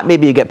if you're not,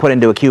 maybe you get put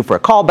into a queue for a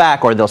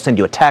callback, or they'll send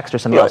you a text or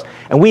something else.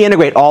 And we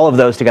integrate all of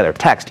those together,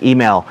 text,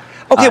 email.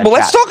 Okay, well,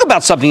 let's talk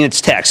about something that's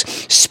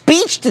text.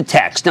 Speech to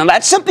text. Now,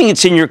 that's something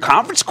that's in your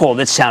conference call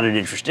that sounded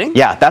interesting.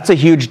 Yeah, that's a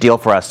huge deal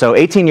for us. So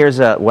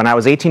when I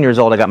was 18 years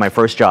old, I got my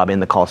first job in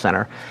the call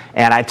center,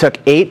 and I took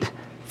 8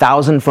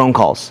 8,000 phone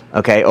calls,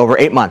 okay, over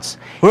 8 months.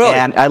 Really?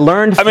 And I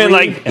learned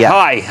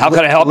hi, how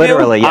can I help you?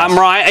 Literally, yes. I'm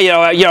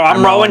Ryan,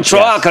 I'm Rowan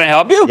Troll. How can I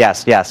help you?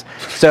 Yes.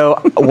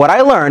 So what I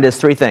learned is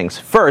 3 things.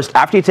 First,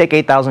 after you take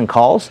 8,000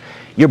 calls,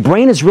 your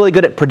brain is really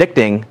good at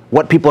predicting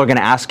what people are going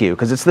to ask you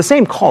because it's the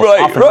same calls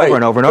often over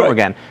and over and over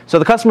again. So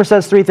the customer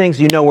says 3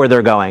 things, you know where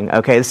they're going.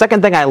 Okay. The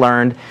second thing I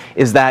learned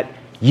is that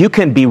you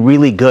can be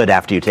really good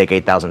after you take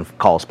 8,000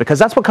 calls because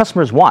that's what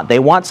customers want. They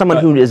want someone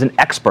who is an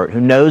expert, who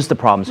knows the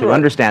problems, who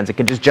understands it,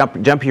 can just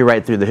jump you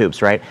right through the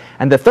hoops, right?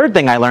 And the third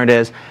thing I learned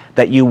is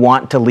that you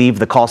want to leave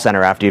the call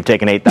center after you've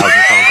taken 8,000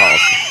 phone calls.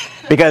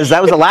 Because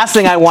that was the last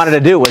thing I wanted to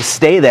do was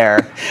stay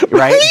there,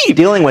 right?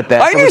 Dealing with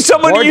this. I knew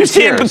someone who used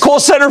to have a call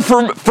center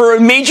for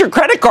a major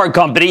credit card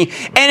company,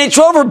 and it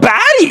drove her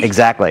batty.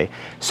 Exactly.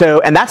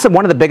 So, and that's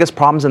one of the biggest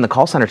problems in the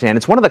call center today. And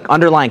it's one of the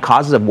underlying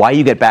causes of why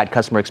you get bad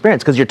customer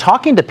experience, because you're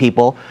talking to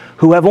people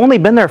who have only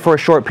been there for a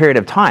short period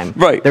of time.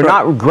 Right. They're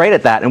not great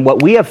at that. And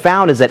what we have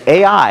found is that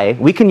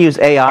we can use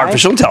AI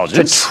artificial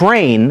intelligence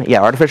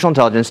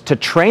to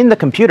train the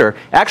computer,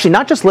 actually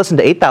not just listen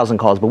to 8,000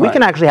 calls, but we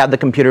can actually have the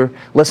computer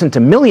listen to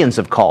millions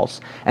of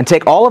calls and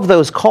take all of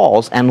those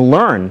calls and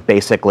learn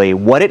basically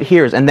what it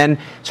hears and then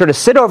sort of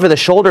sit over the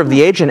shoulder of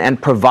the agent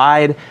and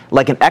provide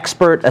like an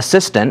expert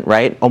assistant,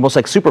 right? Almost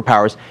like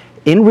superpowers.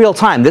 In real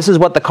time, this is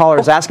what the caller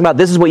is asking about.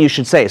 This is what you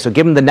should say. So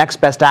give them the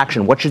next best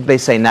action. What should they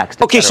say next?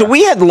 Okay, so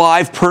we had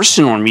Live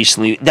Person on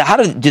recently.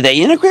 Do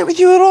they integrate with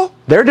you at all?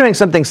 They're doing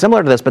something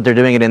similar to this, but they're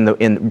doing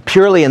it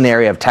purely in the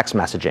area of text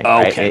messaging.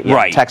 Okay,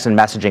 right. Text and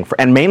messaging,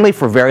 and mainly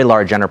for very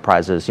large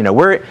enterprises. You know,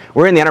 we're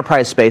in the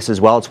enterprise space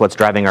as well. It's what's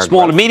driving our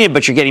small growth. to medium,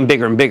 but you're getting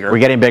bigger and bigger. We're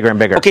getting bigger and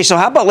bigger. Okay, so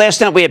how about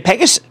last night we had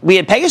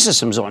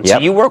Pegasystems on? So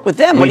you work with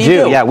them. What do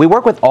you do? Yeah, we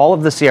work with all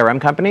of the CRM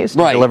companies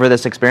to deliver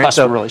this experience.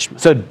 Customer relationship.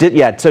 So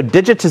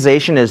digitization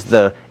is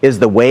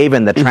the wave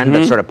and the trend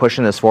that's sort of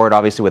pushing this forward.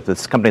 Obviously, with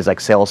this companies like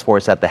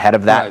Salesforce at the head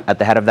of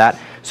that.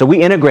 So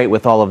we integrate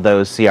with all of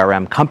those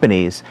CRM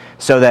companies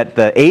so that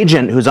the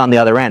agent who's on the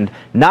other end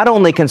not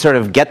only can sort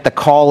of get the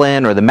call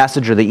in or the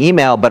message or the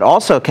email, but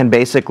also can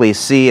basically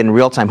see in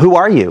real time, who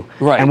are you?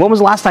 Right. And when was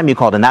the last time you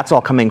called? And that's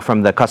all coming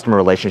from the customer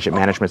relationship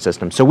management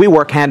system. So we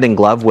work hand in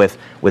glove with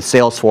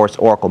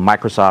Salesforce, Oracle,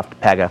 Microsoft,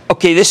 Pega.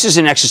 Okay, this is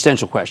an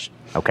existential question.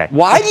 Okay.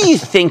 Why do you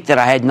think that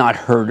I had not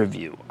heard of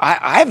you?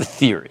 I have a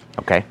theory.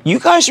 Okay. You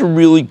guys are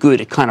really good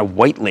at kind of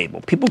white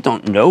label. People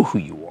don't know who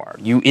you are.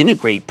 You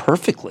integrate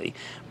perfectly.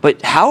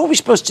 But how are we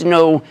supposed to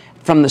know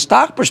from the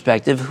stock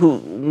perspective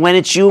when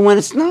it's you and when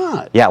it's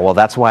not? Yeah, well,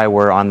 that's why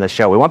we're on the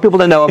show. We want people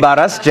to know about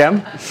us, Jim.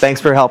 Thanks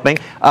for helping.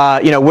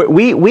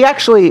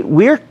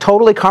 We're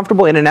totally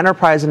comfortable in an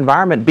enterprise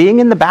environment, being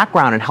in the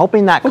background and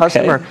helping that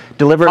customer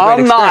deliver a great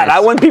experience. I'm not. I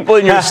want people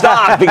in your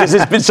stock because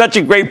it's been such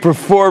a great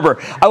performer.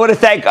 I want to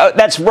thank,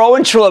 that's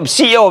Rowan Trulub,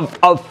 CEO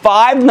of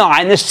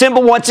Five9. The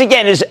symbol, once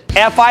again, is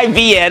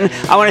FIVN.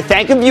 I want to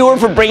thank a viewer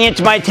for bringing it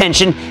to my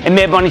attention, and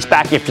Mad Money's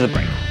back after the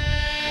break.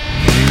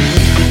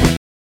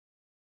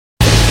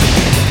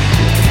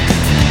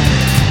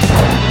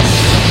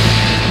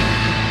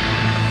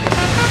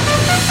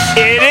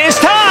 It is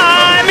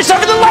time! It's time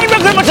for the lightning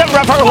round.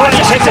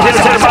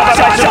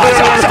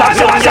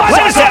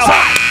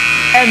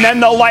 And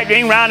then the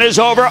lightning round is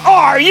over.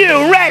 Are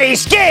you ready?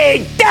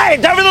 Ski! Daddy,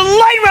 time for the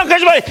lightning round. I'm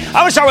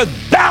going to start with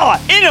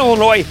Bella in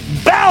Illinois.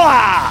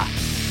 Bella!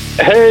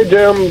 Hey,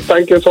 Jim.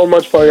 Thank you so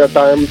much for your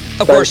time.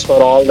 Of course. Thanks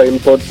for all the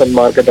inputs and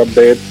market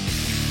updates.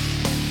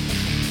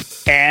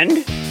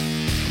 And?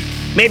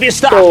 Maybe a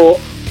stock. So,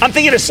 I'm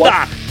thinking a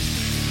stock.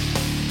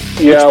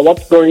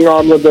 What's going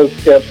on with this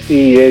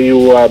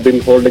FCAU? I've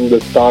been holding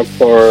the stock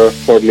for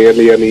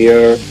nearly a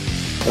year,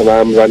 and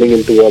I'm running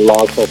into a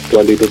loss of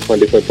 20 to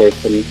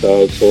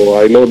 25%.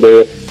 So I know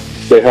they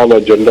have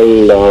a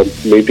general annual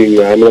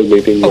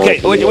meeting.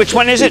 Okay, which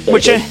one is it?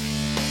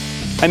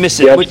 I missed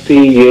it.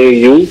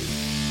 FCAU.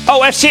 Oh,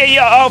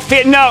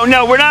 FCAU. No,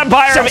 we're not a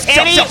buyer of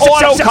any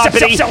auto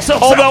company.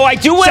 Although I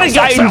do want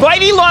to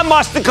invite Elon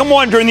Musk to come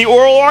on during the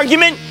oral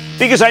argument,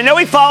 because I know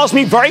he follows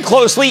me very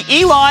closely.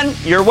 Elon,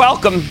 you're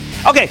welcome.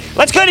 Okay,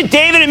 let's go to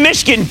David in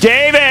Michigan.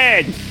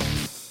 David!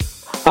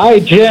 Hi,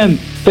 Jim.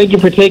 Thank you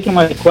for taking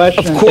my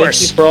question. Of course.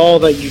 Thank you for all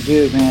that you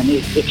do, man.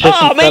 It's just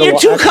incredible. Man, you're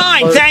too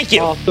kind. Thank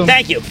you. Awesome.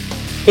 Thank you.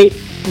 Hey,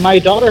 my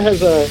daughter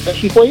has a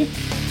question for you.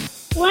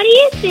 What do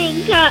you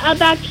think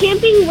about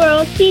Camping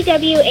World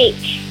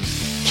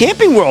CWH?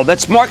 Camping World,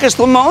 that's Marcus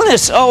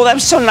Lemonis. Oh, that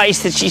was so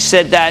nice that she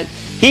said that.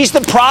 He's the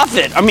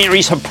prophet.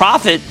 He's a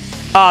prophet.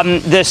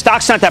 The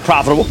stock's not that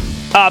profitable.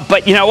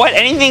 But you know what?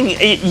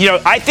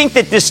 I think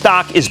that this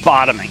stock is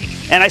bottoming.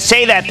 And I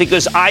say that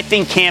because I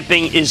think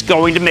camping is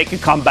going to make a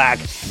comeback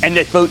and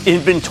that both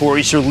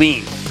inventories are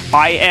lean.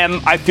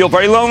 I feel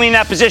very lonely in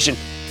that position,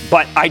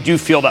 but I do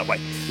feel that way.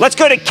 Let's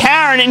go to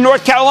Karen in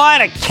North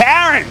Carolina.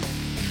 Karen!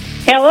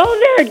 Hello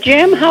there,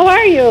 Jim. How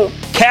are you?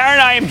 Karen,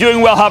 I am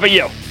doing well. How about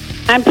you?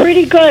 I'm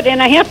pretty good.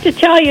 And I have to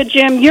tell you,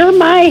 Jim, you're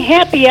my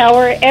happy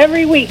hour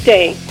every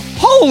weekday.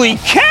 Holy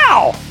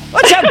cow!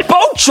 Let's have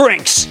boat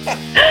drinks.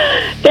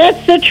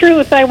 That's the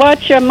truth. I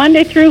watch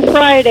Monday through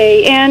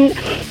Friday. And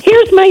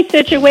here's here's my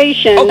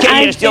situation.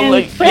 Okay,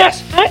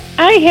 yes.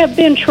 I have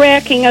been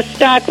tracking a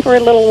stock for a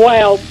little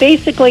while,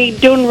 basically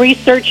doing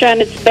research on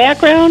its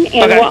background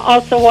and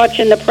also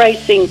watching the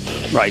pricing.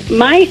 Right.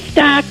 My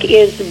stock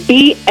is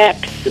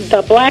BX,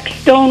 the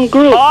Blackstone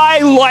Group. I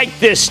like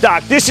this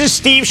stock. This is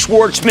Steve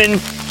Schwartzman.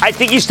 I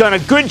think he's done a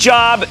good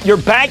job. You're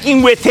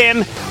banking with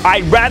him.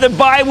 I'd rather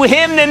buy with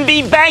him than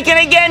be banking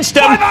against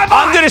him. Bye.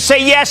 I'm going to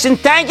say yes, and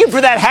thank you for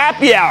that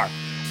happy hour.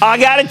 I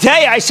got to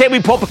tell you, I say we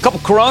pull up a couple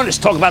Coronas,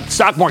 talk about the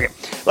stock market.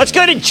 Let's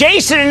go to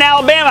Jason in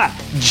Alabama.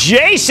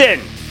 Jason.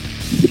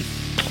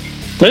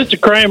 Mr.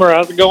 Cramer,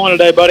 how's it going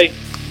today, buddy?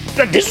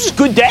 This is a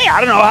good day. I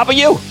don't know. How about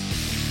you?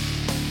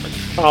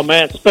 Oh,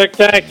 man,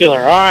 spectacular.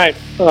 All right.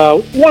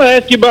 Want to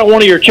ask you about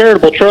one of your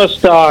charitable trust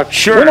stocks.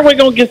 Sure. When are we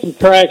going to get some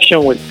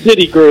traction with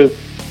Citigroup?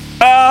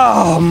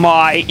 Oh,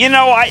 my. You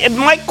know,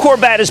 Mike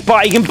Corbat is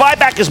buy. You can buy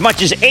back as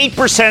much as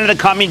 8% of the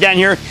company down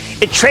here.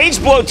 It trades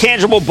below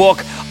tangible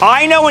book.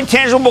 I know when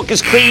tangible book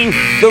is clean,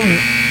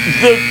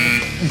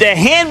 the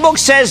handbook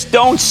says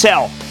don't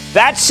sell.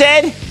 That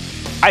said,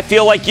 I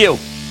feel like you.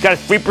 Got a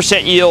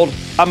 3% yield.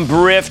 I'm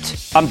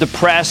bereft. I'm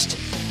depressed.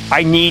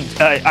 I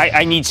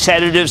need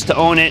sedatives to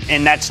own it,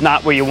 and that's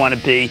not where you want to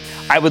be.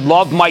 I would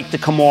love Mike to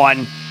come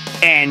on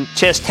and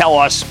just tell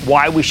us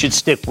why we should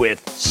stick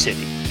with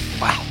Citi.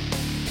 Wow.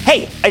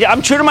 Hey,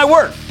 I'm true to my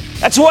word.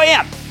 That's who I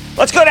am.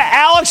 Let's go to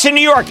Alex in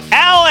New York.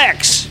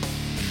 Alex!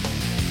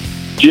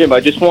 Jim,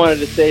 I just wanted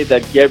to say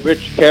that Get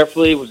Rich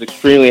Carefully was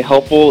extremely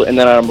helpful, and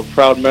that I'm a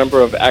proud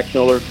member of Action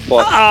Alert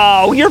Plus.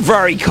 Oh, you're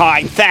very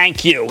kind.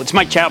 Thank you. It's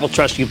my charitable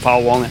trust. You can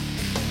follow along there.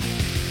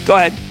 Go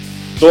ahead.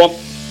 So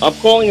I'm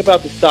calling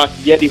about the stock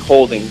Yeti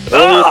Holdings.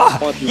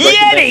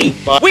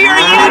 Yeti! We are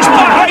a huge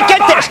buy. All right, get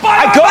this.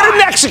 I go to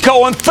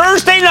Mexico on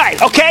Thursday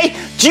night, okay?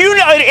 Do you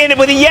know, and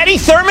with a Yeti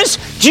thermos,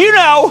 do you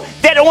know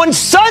that on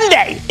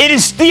Sunday,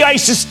 the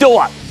ice is still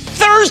up?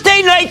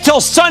 Thursday night till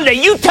Sunday.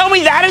 You tell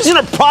me that isn't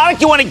a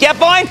product you want to get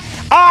behind?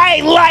 I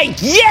like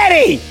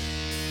Yeti!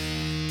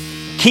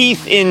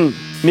 Keith in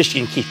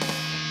Michigan. Keith.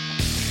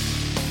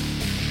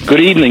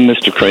 Good evening,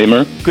 Mr.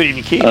 Cramer. Good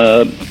evening, Keith.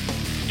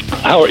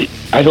 How are you?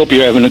 I hope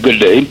you're having a good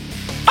day.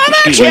 I'm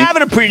actually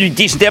having a pretty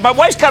decent day. My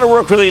wife's got to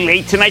work really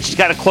late tonight. She's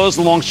got to close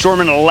the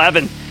longshoreman at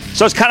 11.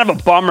 So it's kind of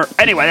a bummer.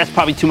 Anyway, that's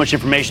probably too much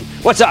information.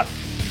 What's up?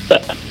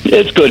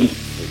 It's good.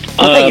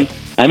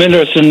 I'm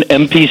interested in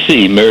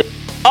MPC.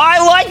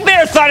 I like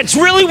Marathon. It's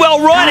really well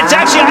run. It's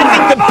actually,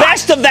 I think, the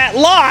best of that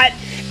lot.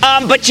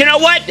 But you know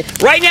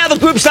what? Right now, the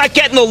group's not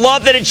getting the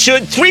love that it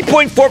should.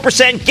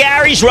 3.4%.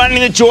 Gary's running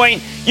the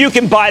joint. You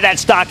can buy that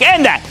stock.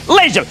 And that.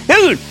 Ladies and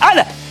gentlemen, on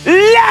the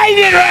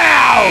Lightning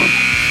Round!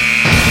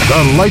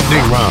 The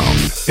Lightning Round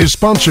is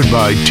sponsored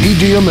by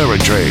TD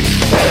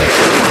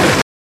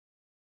Ameritrade.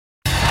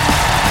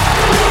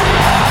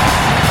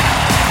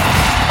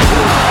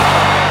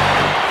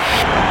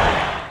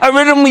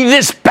 Originally,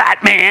 this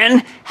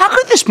Batman. How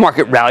could this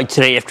market rally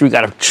today after we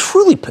got a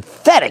truly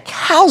pathetic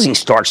housing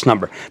starts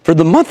number for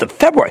the month of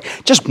February?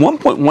 Just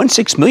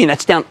 1.16 million.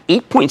 That's down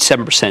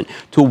 8.7%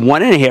 to a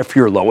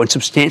 1.5-year low and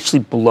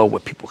substantially below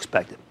what people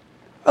expected.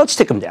 Let's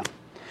take them down.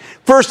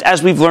 First,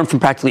 as we've learned from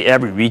practically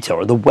every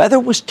retailer, the weather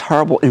was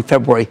terrible in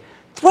February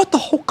throughout the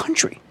whole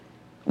country.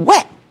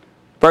 Wet.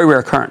 Very rare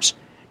occurrence.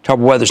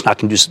 Terrible weather is not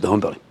conducive to home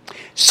building.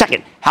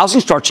 Second, housing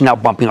starts are now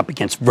bumping up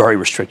against very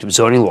restrictive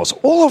zoning laws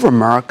all over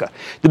America.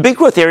 The big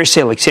growth areas,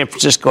 say like San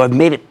Francisco, have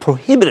made it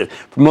prohibitive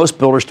for most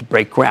builders to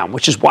break ground,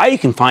 which is why you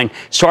can find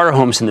starter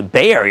homes in the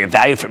Bay Area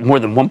valued at more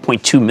than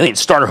 $1.2 million.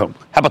 Starter home.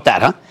 How about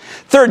that, huh?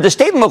 Third, the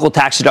state and local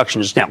tax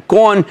deduction is now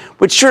gone,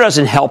 which sure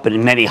doesn't help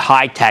in many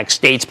high-tax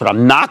states, but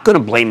I'm not going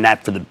to blame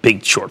that for the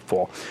big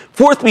shortfall.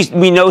 Fourth,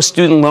 we know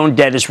student loan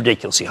debt is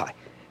ridiculously high.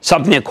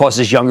 Something that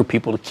causes younger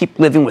people to keep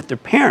living with their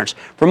parents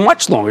for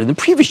much longer than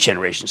previous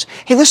generations.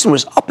 Hey, listen, it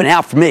was up and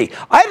out for me.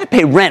 I had to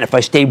pay rent if I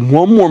stayed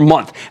one more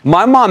month.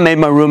 My mom made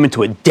my room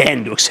into a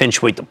den to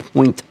accentuate the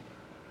point.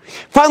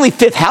 Finally,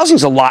 fifth,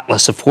 housing's a lot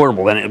less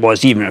affordable than it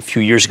was even a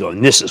few years ago,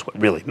 and this is what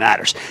really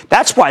matters.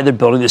 That's why they're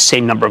building the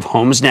same number of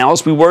homes now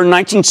as we were in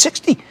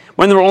 1960,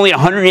 when there were only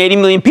 180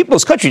 million people in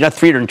this country, not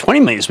 320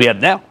 million as we have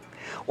now.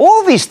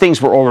 All of these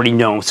things were already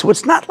known, so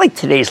it's not like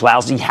today's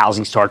lousy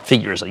housing start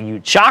figure is a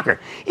huge shocker,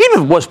 even if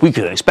it was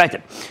weaker than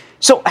expected.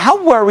 So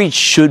how worried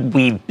should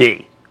we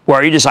be?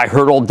 Worried as I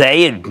heard all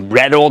day and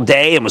read all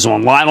day and was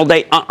online all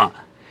day?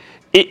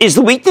 Is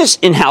the weakness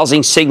in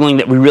housing signaling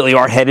that we really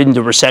are headed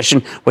into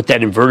recession, what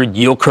that inverted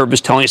yield curve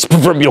is telling us, the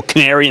proverbial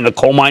canary in the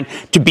coal mine,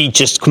 to be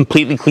just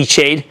completely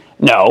cliched?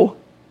 No,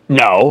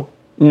 no,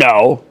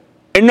 no,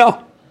 and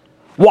no.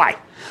 Why?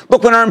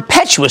 Look, when our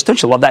impetuous,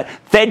 don't you love that,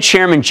 Fed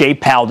Chairman Jay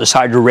Powell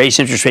decided to raise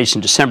interest rates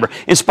in December,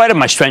 in spite of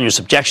my strenuous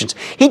objections,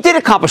 he did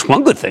accomplish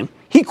one good thing.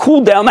 He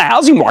cooled down the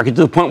housing market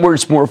to the point where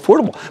it's more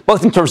affordable,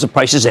 both in terms of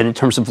prices and in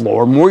terms of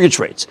lower mortgage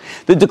rates.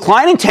 The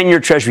decline in 10-year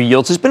Treasury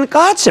yields has been a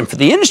godsend for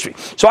the industry,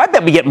 so I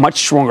bet we get much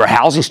stronger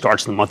housing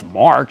starts in the month of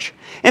March.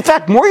 In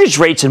fact, mortgage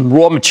rates and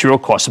raw material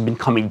costs have been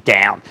coming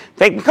down.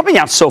 They've been coming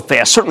down so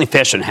fast, certainly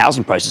faster than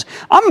housing prices.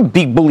 I'm a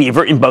big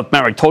believer in both.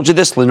 Remember, I told you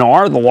this,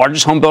 Lennar, the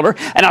largest home builder,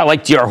 and I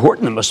like D.R.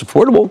 Horton, the most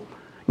affordable.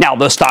 Now,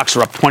 those stocks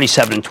are up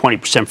 27 and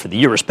 20% for the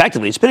year,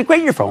 respectively. It's been a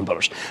great year for home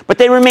builders, but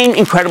they remain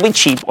incredibly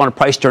cheap on a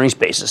price-earnings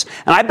basis,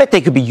 and I bet they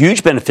could be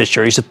huge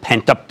beneficiaries of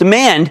pent-up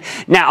demand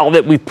now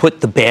that we've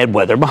put the bad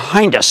weather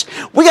behind us.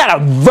 We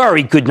got a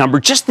very good number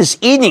just this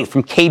evening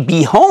from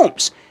KB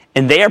Homes,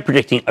 and they are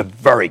predicting a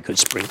very good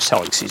spring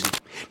selling season.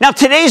 Now,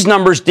 today's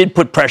numbers did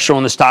put pressure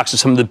on the stocks of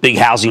some of the big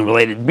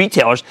housing-related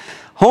retailers,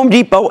 Home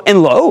Depot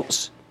and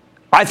Lowe's.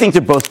 I think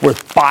they're both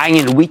worth buying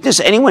into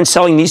weakness. Anyone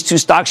selling these two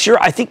stocks here,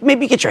 I think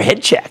maybe get your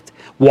head checked.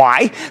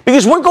 Why?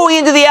 Because we're going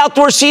into the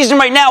outdoor season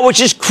right now,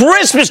 which is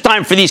Christmas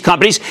time for these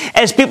companies,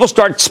 as people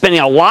start spending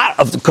a lot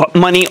of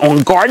money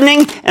on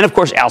gardening and, of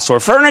course,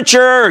 outdoor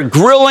furniture,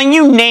 grilling,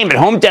 you name it.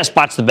 Home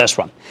Despot's the best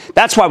one.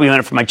 That's why we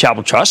went it for my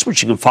Travel Trust,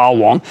 which you can follow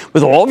along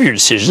with all of your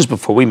decisions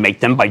before we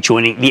make them by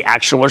joining the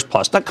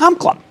ActionAlertsPlus.com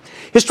club.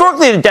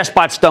 Historically, the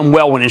Despot's done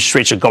well when interest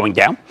rates are going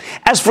down.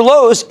 As for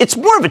Lowe's, it's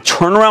more of a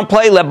turnaround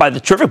play led by the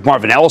terrific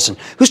Marvin Ellison,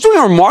 who's doing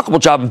a remarkable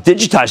job of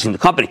digitizing the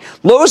company.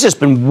 Lowe's has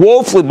been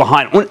woefully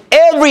behind on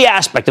every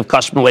aspect of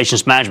customer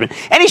relations management,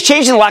 and he's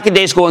changing the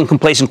lackadaisical and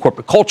complacent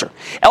corporate culture.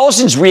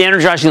 Ellison's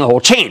re-energizing the whole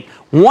chain,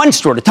 one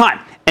store at a time,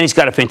 and he's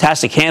got a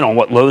fantastic handle on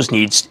what Lowe's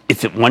needs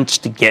if it wants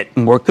to get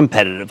more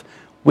competitive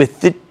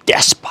with the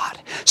Despot.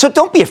 So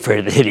don't be afraid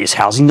of the hideous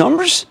housing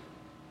numbers.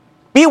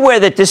 Be aware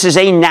that this is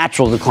a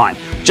natural decline,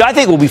 which I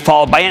think will be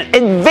followed by an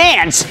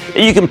advance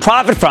that you can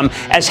profit from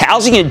as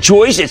housing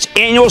enjoys its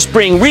annual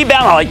spring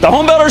rebound. I like the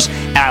home builders,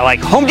 and I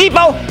like Home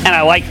Depot, and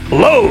I like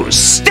Lowe's.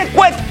 Stick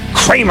with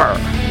Cramer.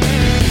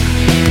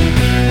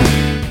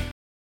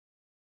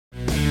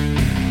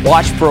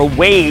 Watch for a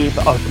wave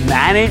of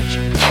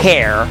managed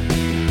care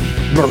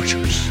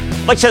mergers.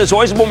 Like I said, there's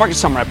always a bull market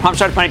somewhere. I promise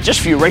I'll find it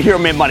just for you right here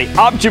on Mad Money.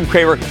 I'm Jim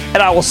Cramer, and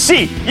I will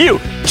see you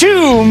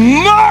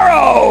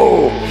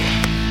tomorrow.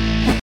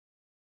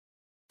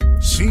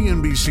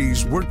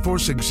 CNBC's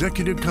Workforce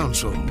Executive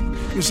Council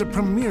is a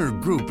premier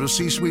group of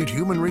C-suite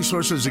human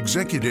resources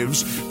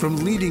executives from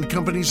leading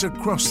companies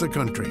across the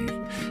country.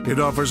 It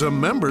offers a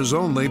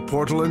members-only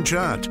portal and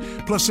chat,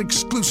 plus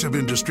exclusive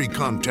industry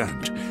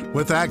content,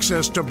 with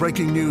access to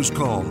breaking news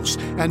calls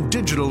and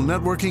digital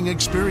networking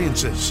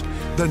experiences.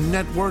 The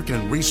network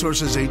and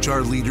resources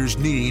HR leaders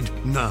need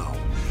now.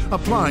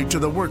 Apply to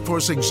the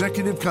Workforce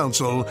Executive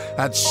Council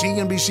at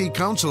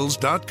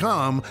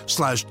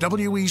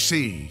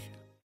cnbccouncils.com/WEC.